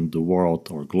events, I mean, the world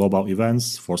or global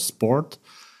events for sport.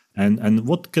 And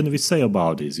what can we say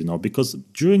about this? Because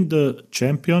during the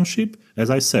championship, as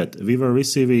I said, we were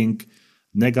receiving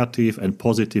negative and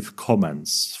positive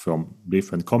comments from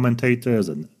different commentators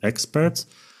and experts.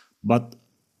 But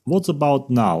what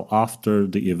about now, after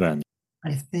the event?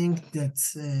 I think that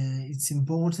it's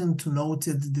important to note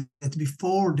that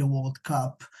before the World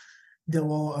Cup, there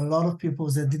were a lot of people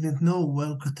that didn't know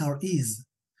where Qatar is.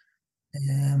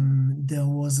 There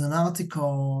was an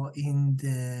article in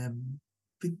the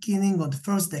beginning of the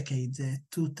first decade,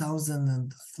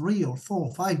 2003 or 4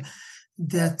 or 5,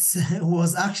 that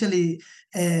was actually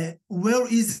where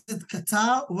is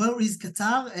Qatar? Where is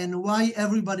Qatar, and why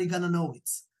everybody gonna know it?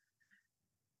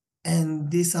 And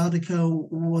this article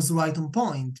was right on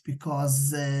point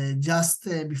because just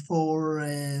before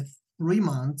 3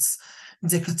 months,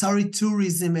 the Qatari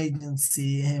Tourism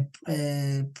Agency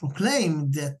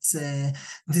proclaimed that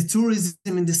the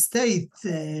tourism in the state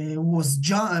was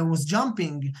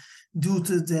jumping due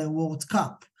to the World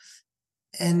Cup.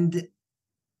 And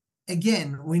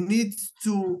again, we need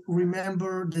to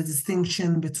remember the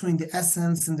distinction between the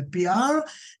essence and the PR,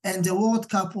 and the World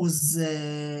Cup was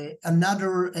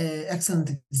another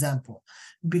excellent example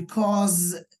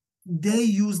because they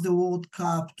used the World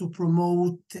Cup to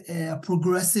promote a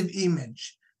progressive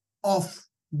image of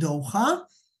Doha,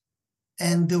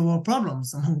 and there were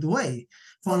problems along the way.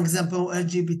 For example,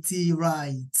 LGBT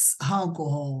rights,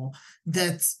 alcohol,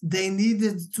 that they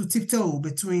needed to tiptoe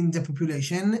between the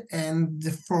population and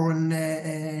the foreign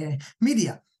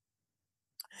media.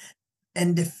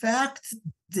 And the fact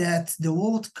that the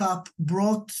World Cup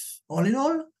brought, all in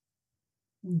all,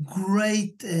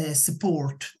 great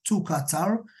support to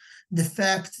Qatar, the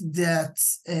fact that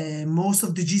most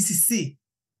of the GCC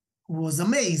was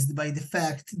amazed by the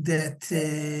fact that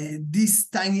this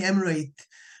tiny emirate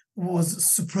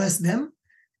was suppressed them.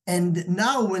 And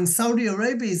now when Saudi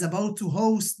Arabia is about to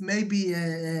host maybe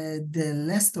the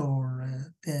last or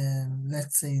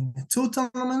let's say the 2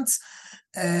 tournaments,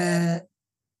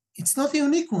 it's not a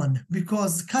unique one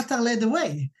because Qatar led the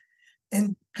way.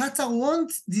 And Qatar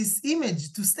wants this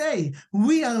image to stay.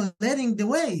 We are leading the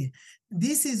way.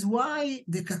 This is why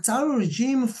the Qatari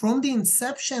regime, from the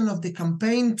inception of the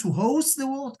campaign to host the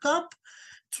World Cup,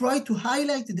 try to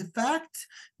highlight the fact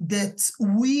that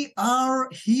we are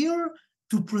here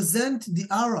to present the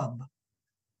Arab,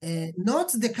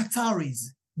 not the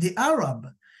Qataris, the Arab.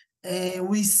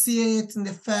 We see it in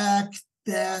the fact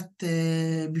that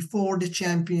before the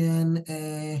champion,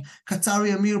 Qatari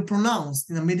Emir pronounced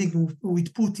in a meeting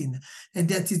with Putin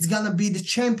that it's gonna be the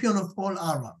champion of all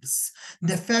Arabs.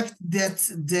 The fact that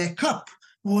the cup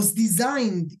was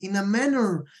designed in a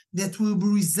manner that will be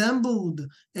resembled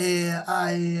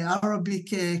Arabic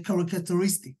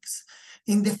characteristics.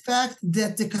 In the fact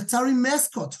that the Qatari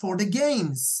mascot for the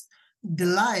games, the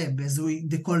laib, as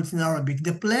they call it in Arabic,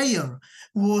 the player,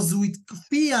 was with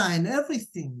kafia and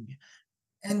everything.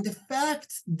 And the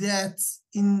fact that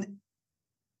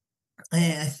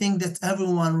I think that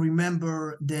everyone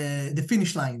remember the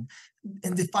finish line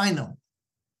and the final,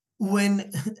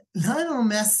 when Lionel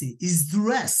Messi is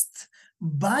dressed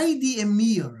by the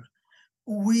emir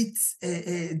with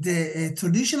the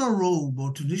traditional robe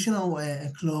or traditional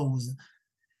clothes,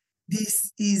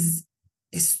 this is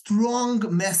a strong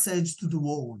message to the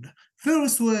world.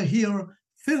 First we're here,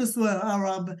 first we're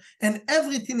Arab, and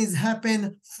everything is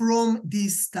happening from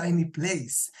this tiny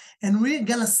place. And we're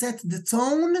gonna set the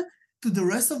tone to the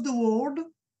rest of the world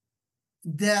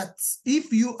that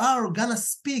if you are gonna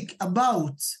speak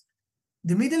about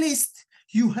the Middle East,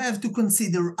 you have to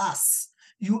consider us.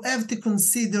 You have to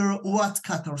consider what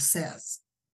Qatar says.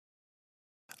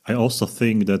 I also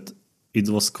think that it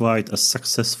was quite a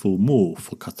successful move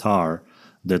for Qatar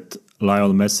that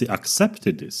Lionel Messi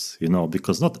accepted this,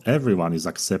 because not everyone is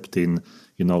accepting,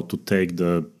 to take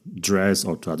the dress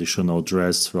or traditional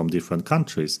dress from different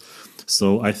countries.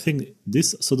 So I think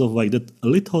this sort of like that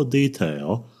little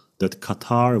detail that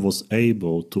Qatar was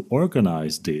able to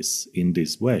organize this in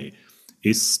this way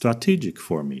is strategic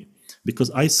for me,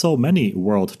 because I saw many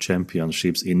world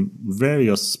championships in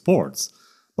various sports,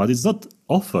 but it's not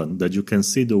often that you can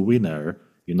see the winner,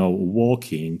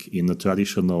 walking in the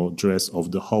traditional dress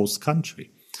of the host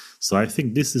country. So I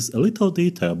think this is a little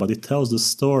detail, but it tells the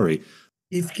story.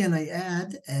 If can I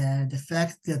add the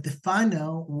fact that the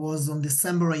final was on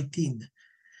December 18th.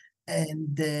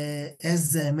 And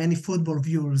as many football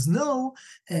viewers know,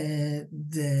 the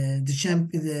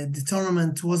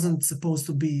tournament wasn't supposed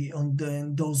to be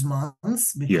in those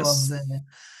months because Yes.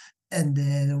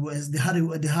 There was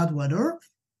the hard weather.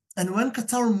 And when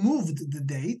Qatar moved the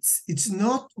dates, it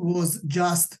not was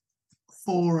just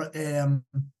for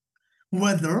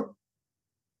weather,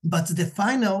 but the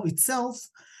final itself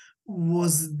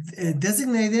was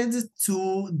designated to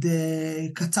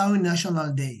the Qatari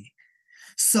National Day.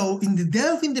 So in the Day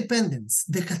of Independence,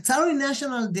 the Qatari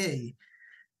National Day,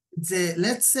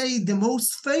 let's say the most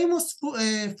famous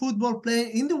football player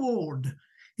in the world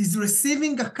is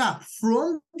receiving a cup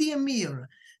from the Emir.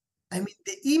 I mean,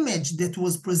 the image that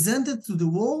was presented to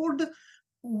the world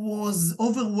was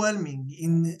overwhelming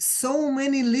in so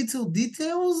many little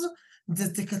details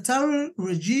that the Qatari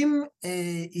regime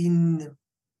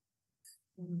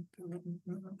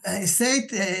I say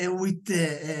it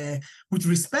with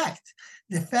respect.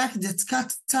 The fact that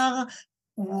Qatar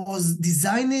was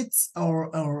designed or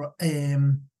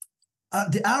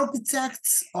the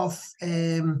architects of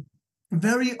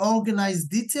very organized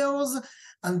details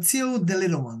until the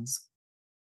little ones.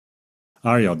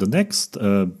 Ariel, the next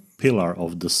pillar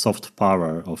of the soft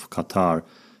power of Qatar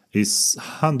is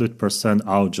 100%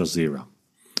 Al Jazeera.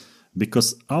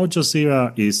 Because Al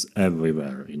Jazeera is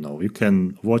everywhere. You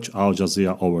can watch Al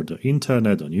Jazeera over the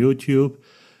internet, on YouTube.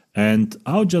 And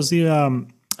Al Jazeera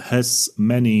has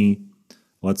many,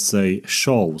 let's say,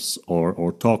 shows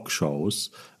or talk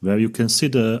shows where you can see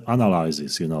the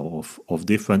analysis, of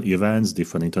different events,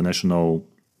 different international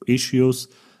issues.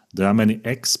 There are many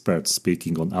experts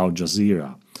speaking on Al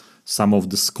Jazeera. Some of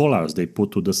the scholars they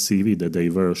put to the CV that they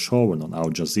were shown on Al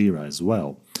Jazeera as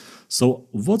well. So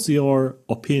what's your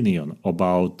opinion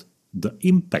about the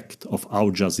impact of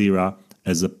Al Jazeera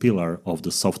as a pillar of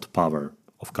the soft power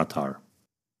of Qatar?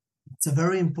 It's a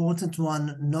very important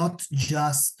one, not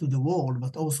just to the world,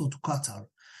 but also to Qatar.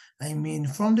 I mean,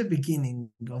 from the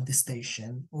beginning of the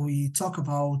station, we talk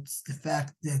about the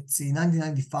fact that in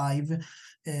 1995,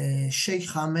 Sheikh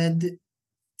Hamad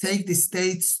take the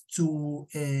states to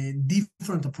a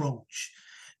different approach.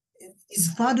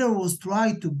 His father was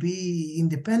trying to be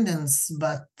independence,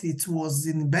 but it was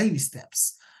in baby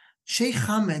steps. Sheikh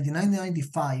Hamad in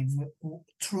 1995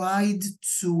 tried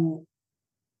to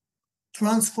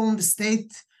transform the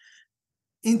state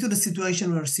into the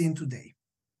situation we're seeing today.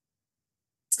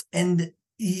 And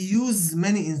he used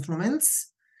many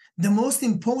instruments. The most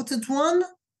important one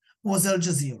was Al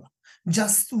Jazeera.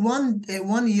 Just one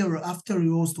year after he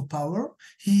rose to power,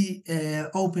 he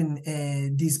opened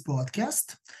this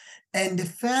broadcast. And the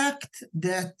fact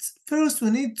that first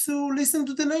we need to listen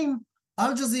to the name,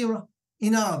 Al Jazeera.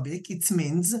 In Arabic, it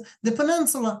means the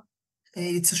peninsula.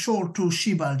 It's a short to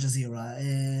Shiba Al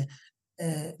Jazeera,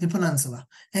 the peninsula.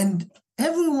 And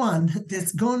everyone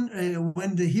that's gone,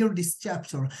 when they hear this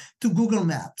chapter, to Google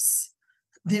Maps,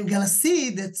 they're going to see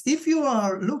that if you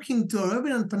are looking to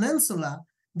Arabian Peninsula,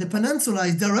 the peninsula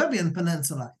is the Arabian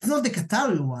Peninsula. It's not the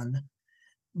Qatari one.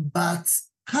 But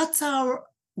Qatar,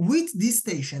 with this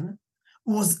station,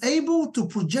 was able to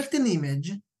project an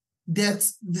image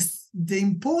that the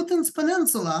important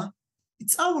peninsula,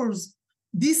 it's ours.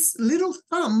 This little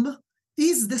thumb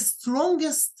is the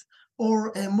strongest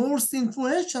or most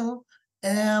influential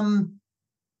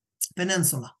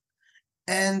peninsula.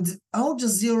 And Al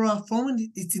Jazeera, from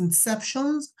its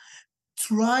inception,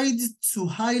 tried to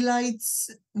highlight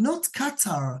not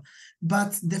Qatar,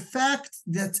 but the fact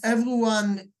that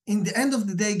everyone, in the end of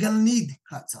the day, gonna need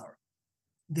Qatar.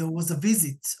 There was a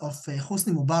visit of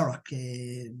Hosni Mubarak,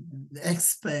 the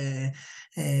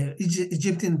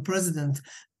ex-Egyptian president,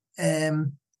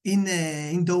 in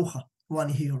Doha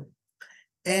 1 year.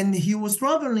 And he was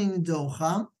traveling in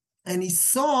Doha, and he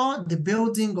saw the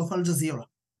building of Al Jazeera.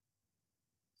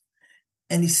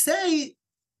 And he said,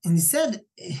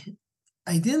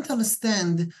 I didn't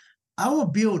understand our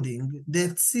building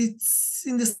that sits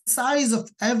in the size of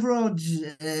average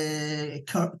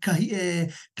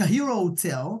Cairo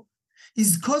hotel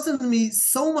is causing me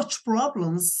so much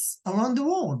problems around the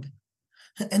world.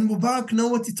 And Mubarak know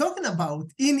what he's talking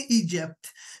about. In Egypt,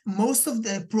 most of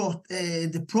the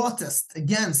protest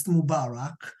against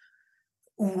Mubarak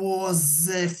was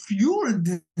fueled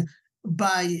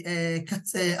by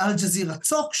Al Jazeera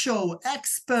talk show,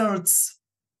 experts,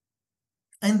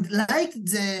 and like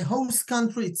the host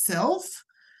country itself,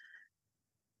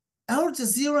 Al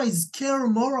Jazeera is care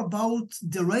more about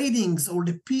the ratings or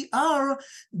the PR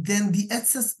than the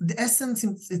essence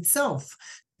itself.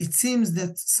 It seems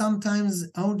that sometimes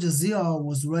Al Jazeera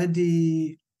was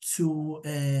ready to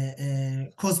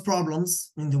cause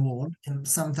problems in the world, and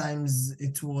sometimes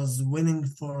it was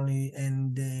willingly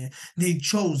and they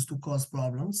chose to cause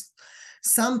problems.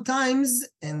 Sometimes,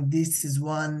 and this is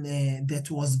one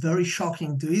that was very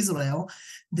shocking to Israel,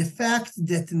 the fact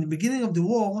that in the beginning of the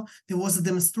war, there was a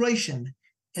demonstration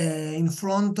in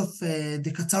front of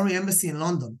the Qatari embassy in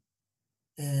London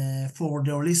for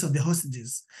the release of the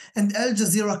hostages, and Al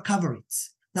Jazeera covered it.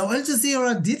 Now, Al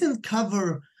Jazeera didn't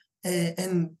cover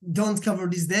and don't cover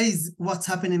these days what's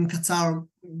happening in Qatar,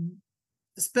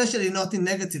 especially not in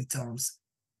negative terms.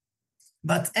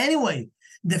 But anyway,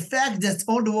 the fact that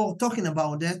all the world talking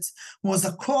about it was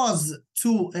a cause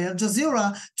to Al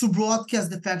Jazeera to broadcast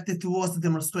the fact that it was a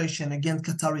demonstration against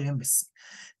Qatari embassy.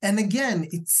 And again,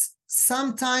 it's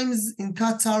sometimes in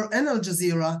Qatar and Al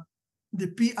Jazeera, the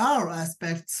PR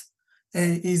aspect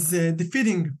is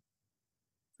defeating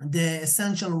the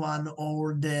essential one,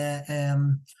 or the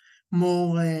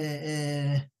more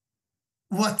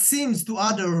what seems to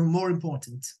other more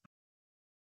important.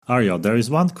 Ariel, there is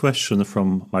one question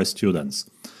from my students.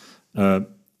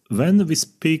 When we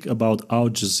speak about Al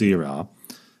Jazeera,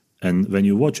 and when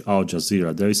you watch Al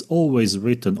Jazeera, there is always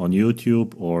written on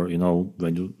YouTube, or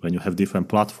when you have different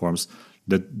platforms,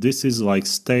 that this is like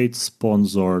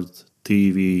state-sponsored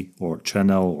TV or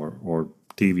channel or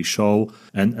TV show.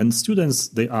 And students,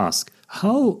 they ask,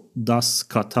 how does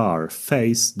Qatar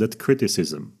face that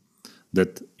criticism?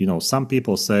 That, some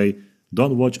people say,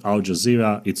 don't watch Al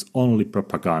Jazeera, it's only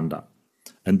propaganda.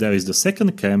 And there is the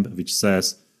second camp which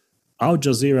says Al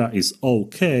Jazeera is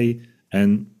okay,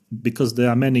 and because there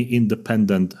are many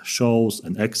independent shows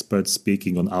and experts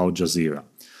speaking on Al Jazeera.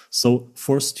 So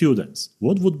for students,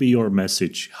 what would be your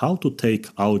message how to take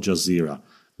Al Jazeera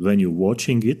when you're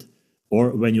watching it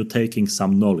or when you're taking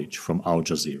some knowledge from Al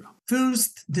Jazeera?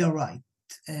 First, they're right.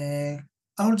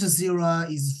 Al Jazeera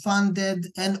is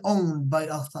funded and owned by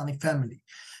Al Thani family.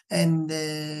 And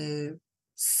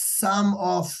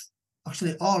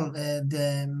actually all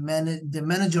the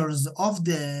managers of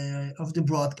the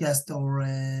broadcast or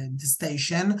the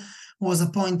station was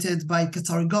appointed by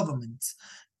Qatari government.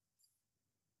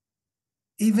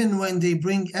 Even when they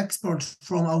bring experts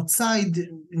from outside,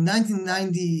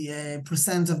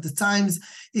 90% of the times,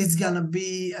 it's gonna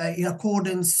be in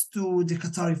accordance to the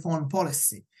Qatari foreign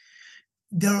policy.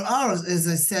 There are, as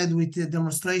I said, with the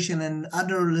demonstration and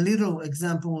other little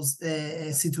examples,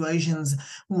 situations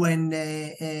when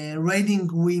raiding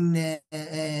win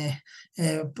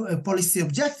policy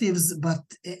objectives, but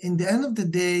in the end of the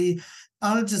day,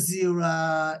 Al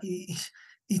Jazeera,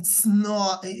 it's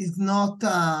not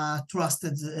a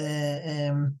trusted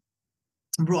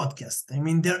broadcast. I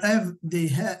mean, they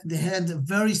had a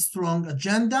very strong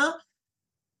agenda,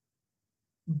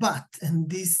 but, and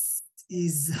this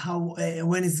is how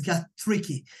when it got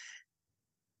tricky,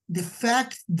 the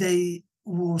fact they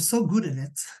were so good at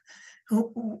it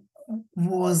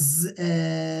was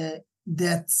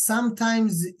that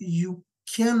sometimes you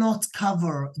cannot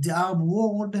cover the Arab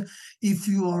world if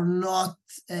you are not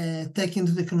taking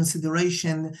into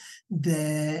consideration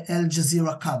the Al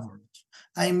Jazeera coverage.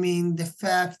 I mean, the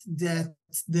fact that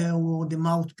they were the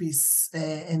mouthpiece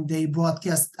and they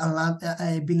broadcast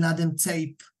Bin Laden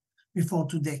tape before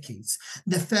 2 decades.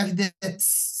 The fact that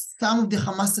some of the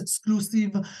Hamas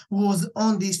exclusive was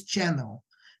on this channel.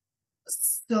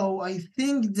 So I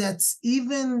think that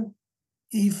even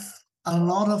if a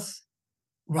lot of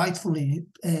rightfully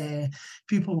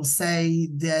people say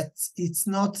that it's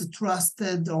not a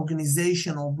trusted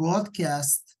organization or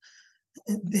broadcast,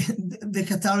 the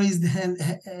Qataris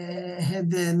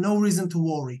had no reason to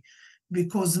worry,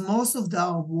 because most of the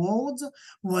Arab world,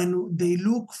 when they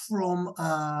look from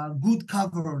good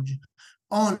coverage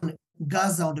on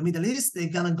Gaza or the Middle East, they're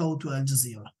gonna go to Al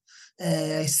Jazeera.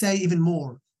 I say even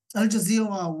more. Al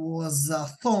Jazeera was a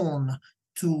thorn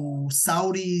to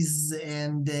Saudis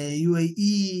and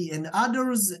UAE and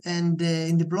others, and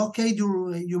in the blockade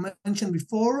you mentioned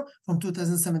before, from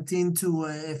 2017 to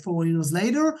 4 years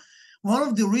later, one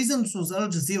of the reasons was Al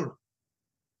Jazeera.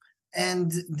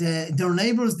 And their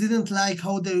neighbors didn't like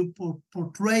how they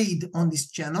portrayed on this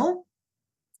channel.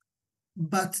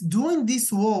 But during this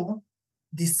war,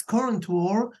 this current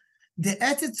war, the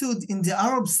attitude in the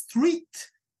Arab street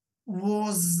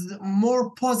was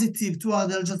more positive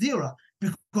toward Al Jazeera,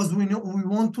 because we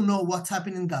want to know what's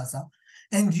happening in Gaza.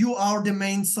 and you are the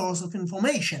main source of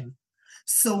information.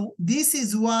 So this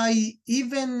is why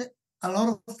even a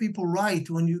lot of people write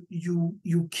when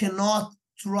you cannot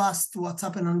trust what's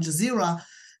happening on Jazeera.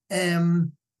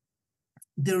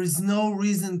 There is no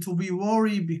reason to be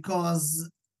worried because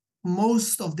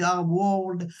most of the Arab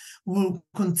world will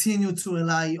continue to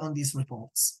rely on these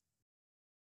reports.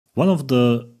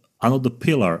 Another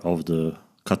pillar of the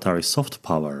Qatari soft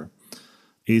power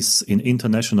is in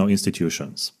international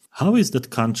institutions. How is that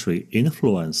country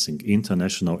influencing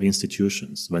international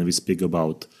institutions when we speak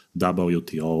about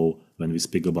WTO, when we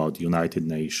speak about United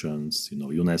Nations,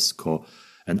 UNESCO,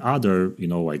 and other,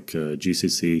 like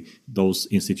GCC, those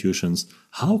institutions?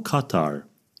 How Qatar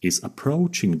is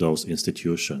approaching those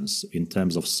institutions in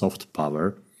terms of soft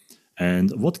power?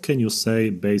 And what can you say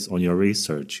based on your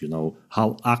research?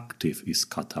 How active is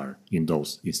Qatar in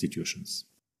those institutions?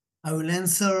 I will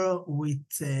answer with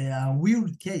a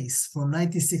weird case from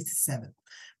 1967.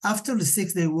 After the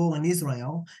Six-Day War in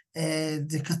Israel,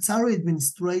 the Qatari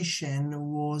administration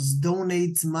was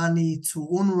donate money to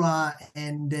UNRWA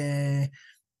and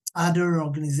other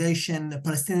organization,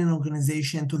 Palestinian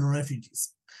organization, to the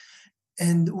refugees.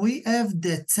 And we have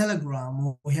the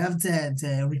telegram, we have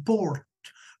the report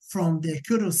from the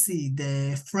Qatari,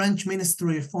 the French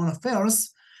Ministry of Foreign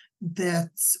Affairs, that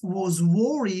was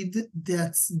worried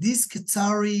that this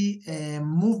Qatari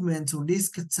movement or this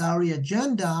Qatari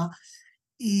agenda,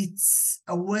 it's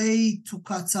a way to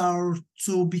Qatar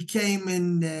to become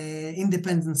an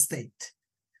independent state.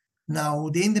 Now,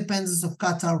 the independence of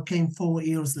Qatar came 4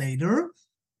 years later,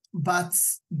 but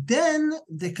then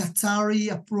the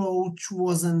Qatari approach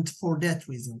wasn't for that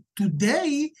reason.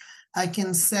 Today, I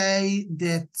can say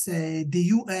that the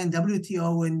UN,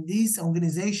 WTO, and this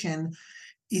organization,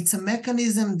 it's a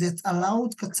mechanism that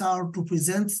allowed Qatar to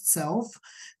present itself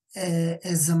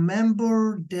as a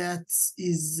member that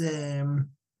is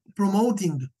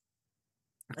promoting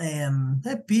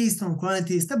peace,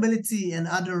 tranquility, stability, and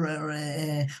other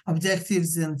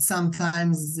objectives, and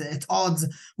sometimes at odds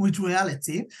with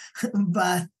reality.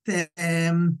 But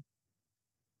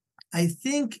I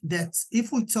think that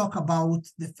if we talk about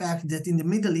the fact that in the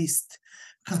Middle East,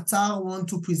 Qatar want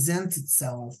to present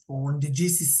itself, or the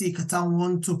GCC, Qatar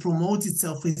want to promote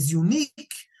itself as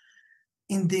unique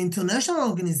in the international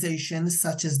organizations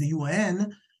such as the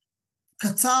UN,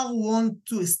 Qatar want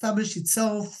to establish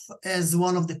itself as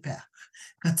one of the pack.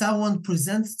 Qatar want to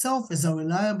present itself as a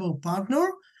reliable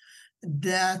partner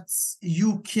that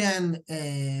you can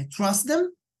trust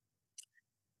them.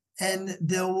 And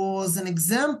there was an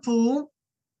example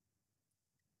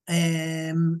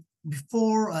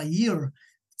before a year,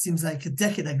 seems like a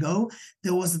decade ago,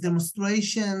 there was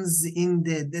demonstrations in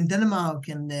Denmark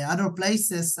and other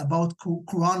places about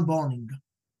Quran burning.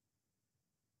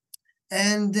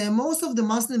 And most of the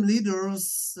Muslim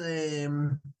leaders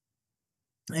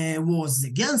was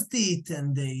against it,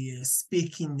 and they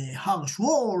speak in harsh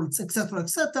words, etc.,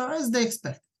 as they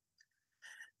expect.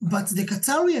 But the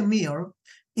Qatari Emir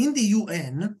in the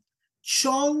UN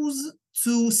chose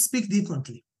to speak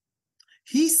differently.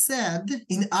 He said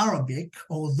in Arabic,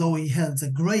 although he has a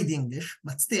great English,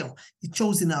 but still, he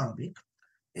chose in Arabic,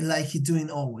 like he's doing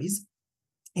always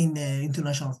in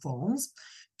international forums,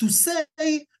 to say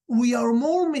we are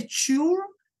more mature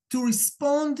to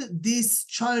respond these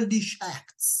childish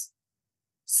acts.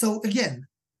 So again,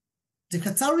 the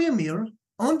Qatari Emir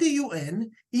on the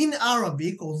UN in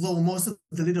Arabic, although most of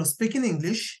the leaders speak in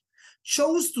English,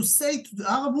 chose to say to the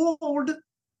Arab world,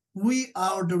 we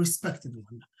are the respected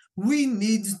one. We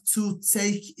need to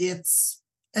take it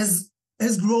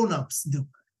as grown-ups do.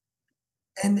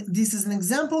 And this is an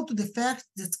example to the fact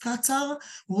that Qatar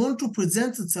want to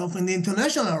present itself in the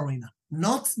international arena,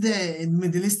 not the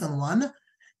Middle Eastern one,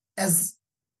 as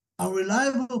a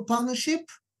reliable partnership,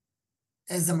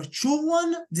 as a mature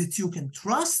one that you can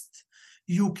trust,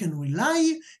 you can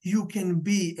rely, you can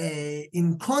be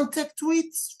in contact with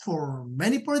for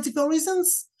many political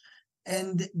reasons.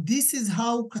 And this is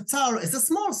how Qatar, as a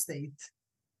small state,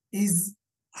 is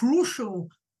crucial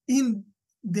in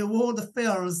the world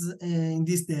affairs in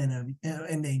this day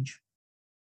and age.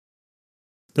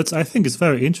 I think it's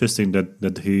very interesting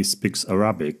that he speaks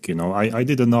Arabic. I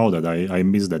didn't know that. I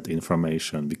missed that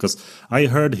information because I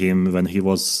heard him when he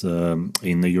was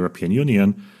in the European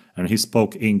Union and he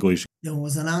spoke English. There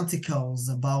was an article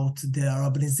about the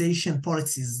Arabization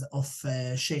policies of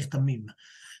Sheikh Tamim.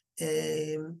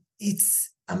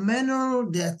 It's a manner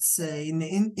that's in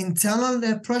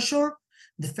internal pressure,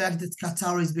 the fact that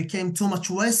Qataris became too much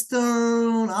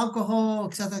Western, alcohol,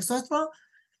 etc.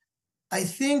 I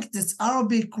think that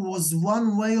Arabic was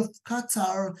one way of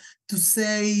Qatar to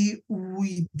say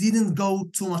we didn't go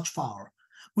too much far.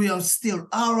 We are still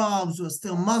Arabs, we're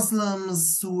still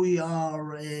Muslims, we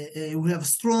have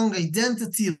strong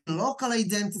identity, local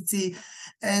identity,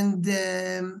 and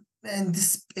the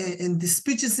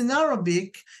speeches in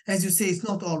Arabic, as you say, it's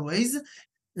not always.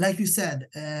 Like you said,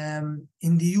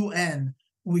 in the UN,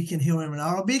 we can hear him in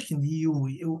Arabic. In the EU,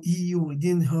 we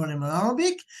didn't hear him in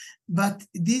Arabic. But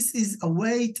this is a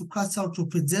way to Qatar to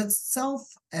present itself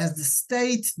as the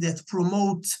state that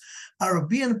promotes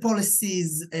Arabian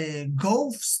policies,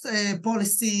 Gulf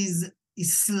policies,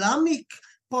 Islamic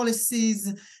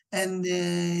policies, and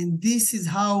this is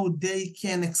how they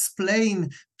can explain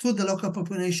to the local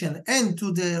population and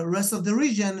to the rest of the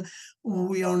region,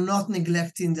 we are not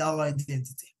neglecting our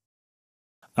identity.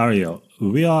 Ariel,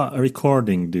 we are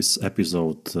recording this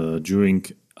episode during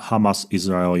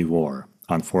Hamas-Israeli war,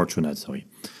 unfortunately.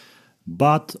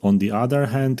 But on the other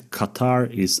hand, Qatar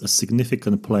is a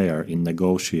significant player in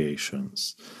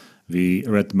negotiations. We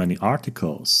read many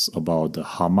articles about the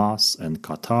Hamas and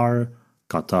Qatar,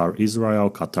 Qatar-Israel,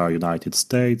 Qatar-United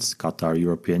States,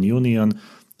 Qatar-European Union.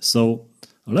 So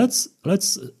let's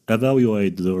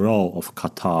evaluate the role of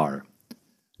Qatar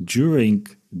during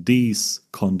these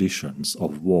conditions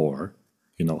of war.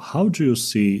 How do you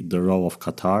see the role of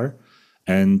Qatar?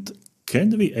 And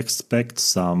can we expect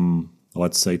some,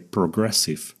 let's say,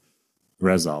 progressive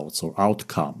results or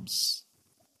outcomes?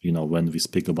 When we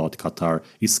speak about Qatar,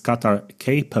 is Qatar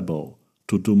capable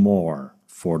to do more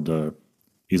for the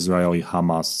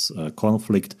Israeli-Hamas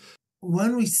conflict?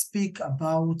 When we speak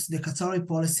about the Qatari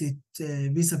policy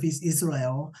vis-a-vis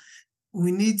Israel,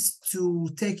 we need to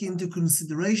take into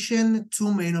consideration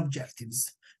two main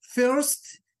objectives.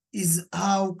 First is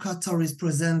how Qatar is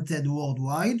presented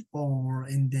worldwide or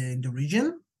in the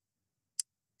region.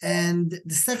 And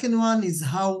the second one is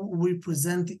how we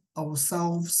present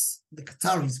ourselves, the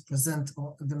Qataris present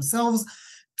themselves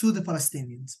to the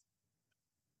Palestinians.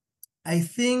 I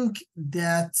think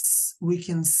that we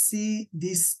can see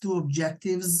these two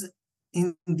objectives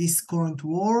in this current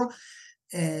war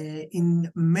in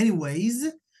many ways,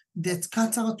 that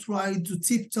Qatar tried to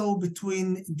tiptoe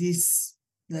between these,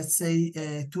 let's say,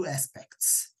 two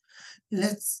aspects.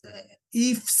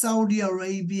 If Saudi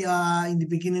Arabia in the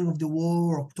beginning of the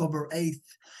war, October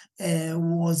 8th,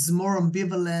 was more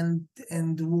ambivalent,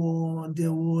 and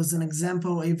there was an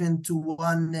example even to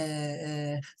one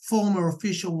former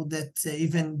official that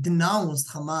even denounced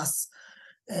Hamas.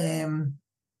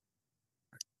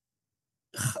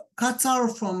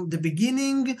 Qatar from the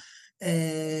beginning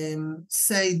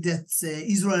say that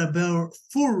Israel bear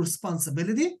full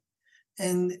responsibility,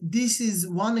 and this is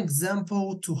one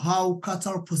example to how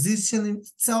Qatar positioned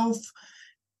itself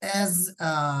as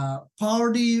a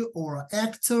party or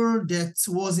actor that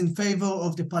was in favor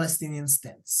of the Palestinian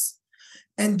stance.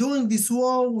 And during this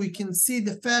war, we can see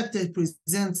the fact that it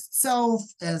presents itself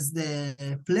as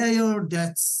the player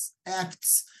that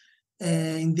acts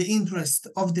in the interest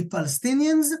of the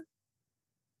Palestinians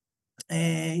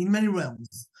in many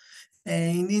realms.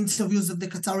 In interviews of the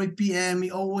Qatari PM,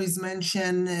 he always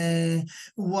mention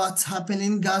what's happened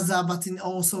in Gaza, but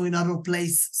also in other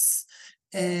places.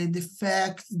 The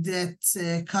fact that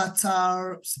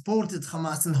Qatar supported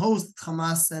Hamas and hosted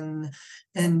Hamas,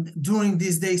 and during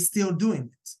these days still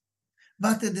doing it.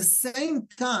 But at the same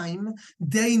time,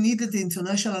 they needed the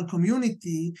international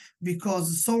community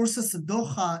because sources at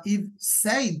Doha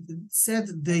said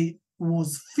there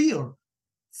was fear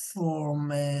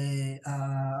from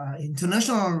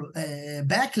international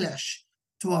backlash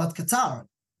toward Qatar.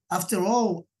 After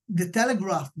all,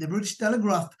 the British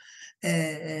Telegraph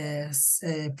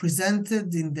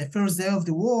presented in the first day of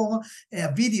the war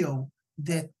a video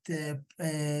that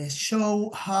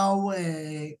show how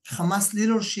Hamas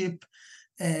leadership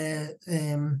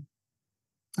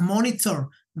monitor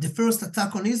the first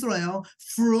attack on Israel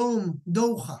from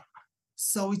Doha.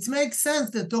 So it makes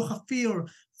sense that Doha fear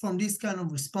from this kind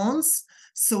of response.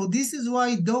 So this is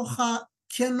why Doha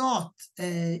cannot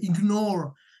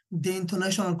ignore the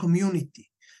international community.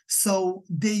 So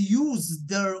they use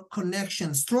their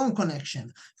strong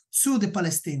connection to the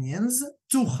Palestinians,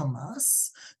 to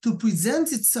Hamas, to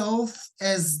present itself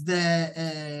as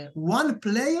the one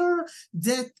player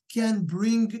that can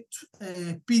bring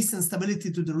peace and stability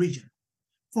to the region.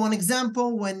 For an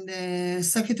example, when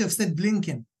Secretary of State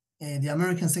Blinken, the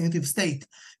American Secretary of State,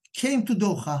 came to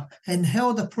Doha and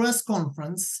held a press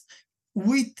conference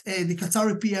with the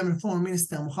Qatari PM and Foreign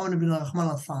Minister, Mohammed bin Rahman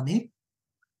Al Thani,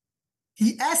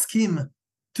 he asked him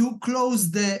to close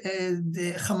the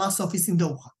Hamas office in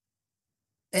Doha.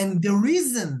 And the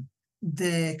reason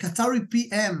the Qatari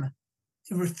PM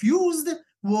refused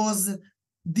was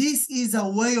this is a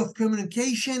way of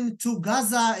communication to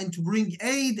Gaza and to bring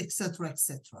aid, etc.,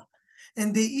 etc.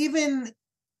 And they even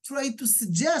try to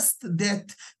suggest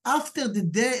that after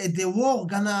the war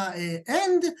gonna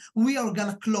end, we are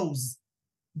gonna close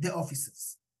the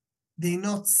offices. They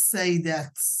not say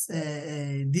that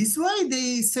this way,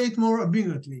 they say it more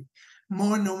ambiguously,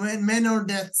 more in a manner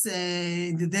that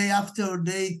the day after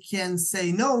they can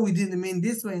say, no, we didn't mean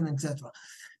this way, and etc.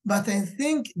 But I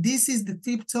think this is the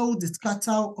tiptoe that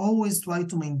Qatar always try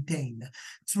to maintain,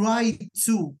 try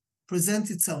to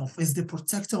present itself as the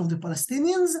protector of the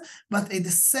Palestinians, but at the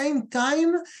same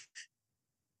time,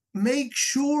 make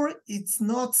sure it's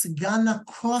not gonna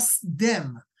cost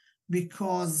them.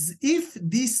 Because if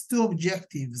these two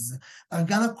objectives are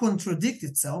gonna contradict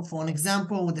itself, for an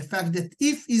example, the fact that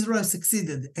if Israel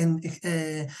succeeded and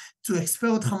to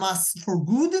expel Hamas for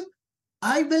good,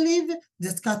 I believe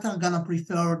that Qatar gonna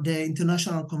prefer the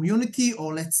international community,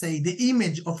 or let's say the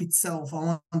image of itself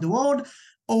around the world,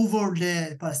 over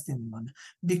the Palestinian one.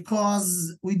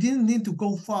 Because we didn't need to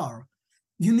go far.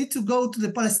 You need to go to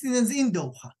the Palestinians in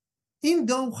Doha. In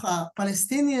Doha,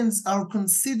 Palestinians are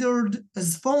considered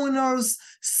as foreigners,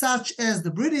 such as the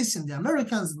British and the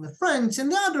Americans and the French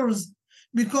and the others.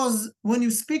 Because when you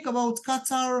speak about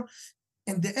Qatar,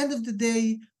 at the end of the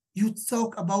day, you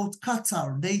talk about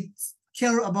Qatar. They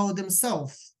care about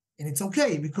themselves, and it's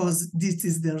okay because this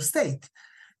is their state.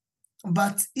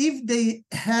 But if they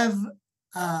have,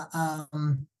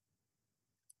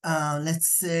 let's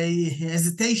say,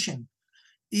 hesitation,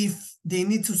 if they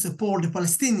need to support the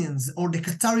Palestinians or the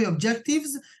Qatari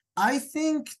objectives, I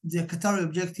think the Qatari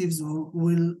objectives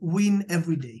will win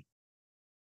every day.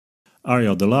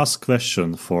 Ariel, the last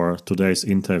question for today's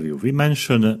interview. We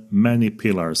mentioned many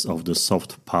pillars of the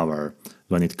soft power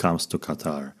when it comes to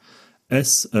Qatar.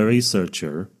 As a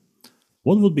researcher,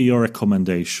 what would be your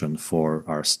recommendation for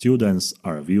our students,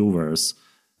 our viewers,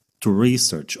 to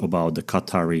research about the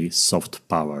Qatari soft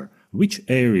power? Which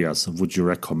areas would you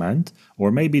recommend?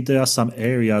 Or maybe there are some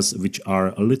areas which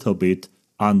are a little bit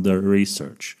under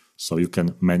research, so you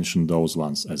can mention those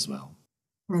ones as well.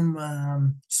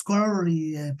 From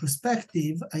scholarly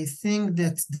perspective, I think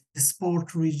that the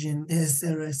sport region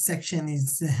section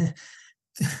is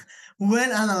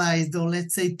well analyzed, or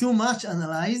let's say too much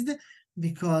analyzed,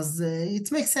 because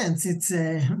it makes sense. It's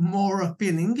more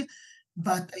appealing.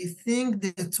 But I think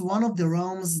that one of the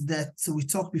realms that we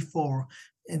talked before,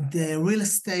 the real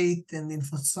estate and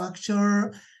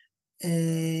infrastructure,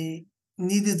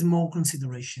 needed more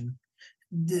consideration.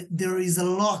 There is a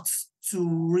lot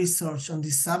to research on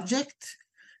this subject,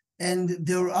 and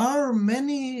there are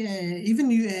many, even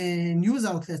news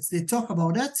outlets, they talk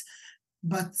about that,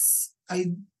 but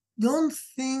I don't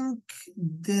think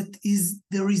that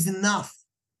there is enough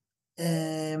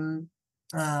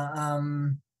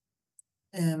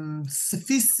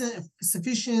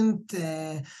sufficient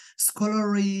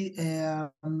scholarly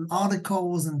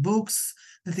articles and books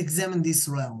that examine this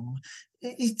realm.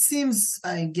 It seems,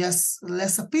 I guess,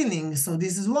 less appealing, so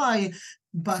this is why,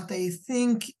 but I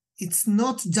think it's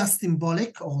not just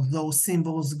symbolic, although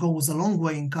symbols goes a long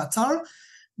way in Qatar,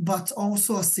 but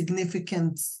also a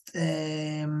significant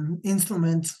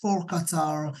instrument for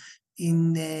Qatar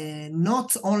in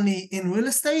not only in real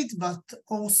estate, but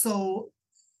also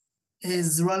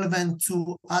is relevant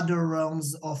to other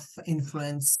realms of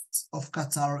influence of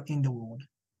Qatar in the world.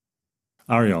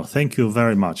 Ariel, thank you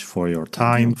very much for your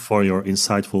time, for your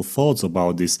insightful thoughts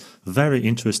about this very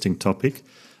interesting topic.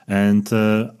 And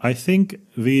I think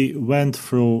we went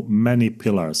through many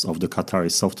pillars of the Qatari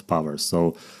soft power.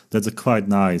 So that's a quite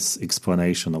nice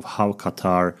explanation of how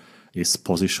Qatar is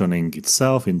positioning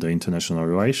itself in the international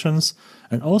relations.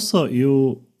 And also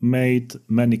you made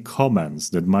many comments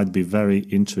that might be very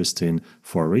interesting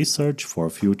for research, for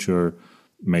future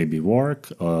maybe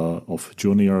work of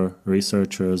junior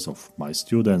researchers, of my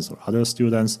students or other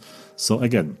students. So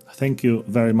again, thank you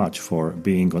very much for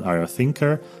being on Ariel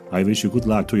Thinker. I wish you good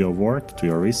luck to your work, to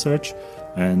your research,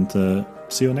 and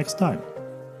see you next time.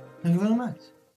 Thank you very much.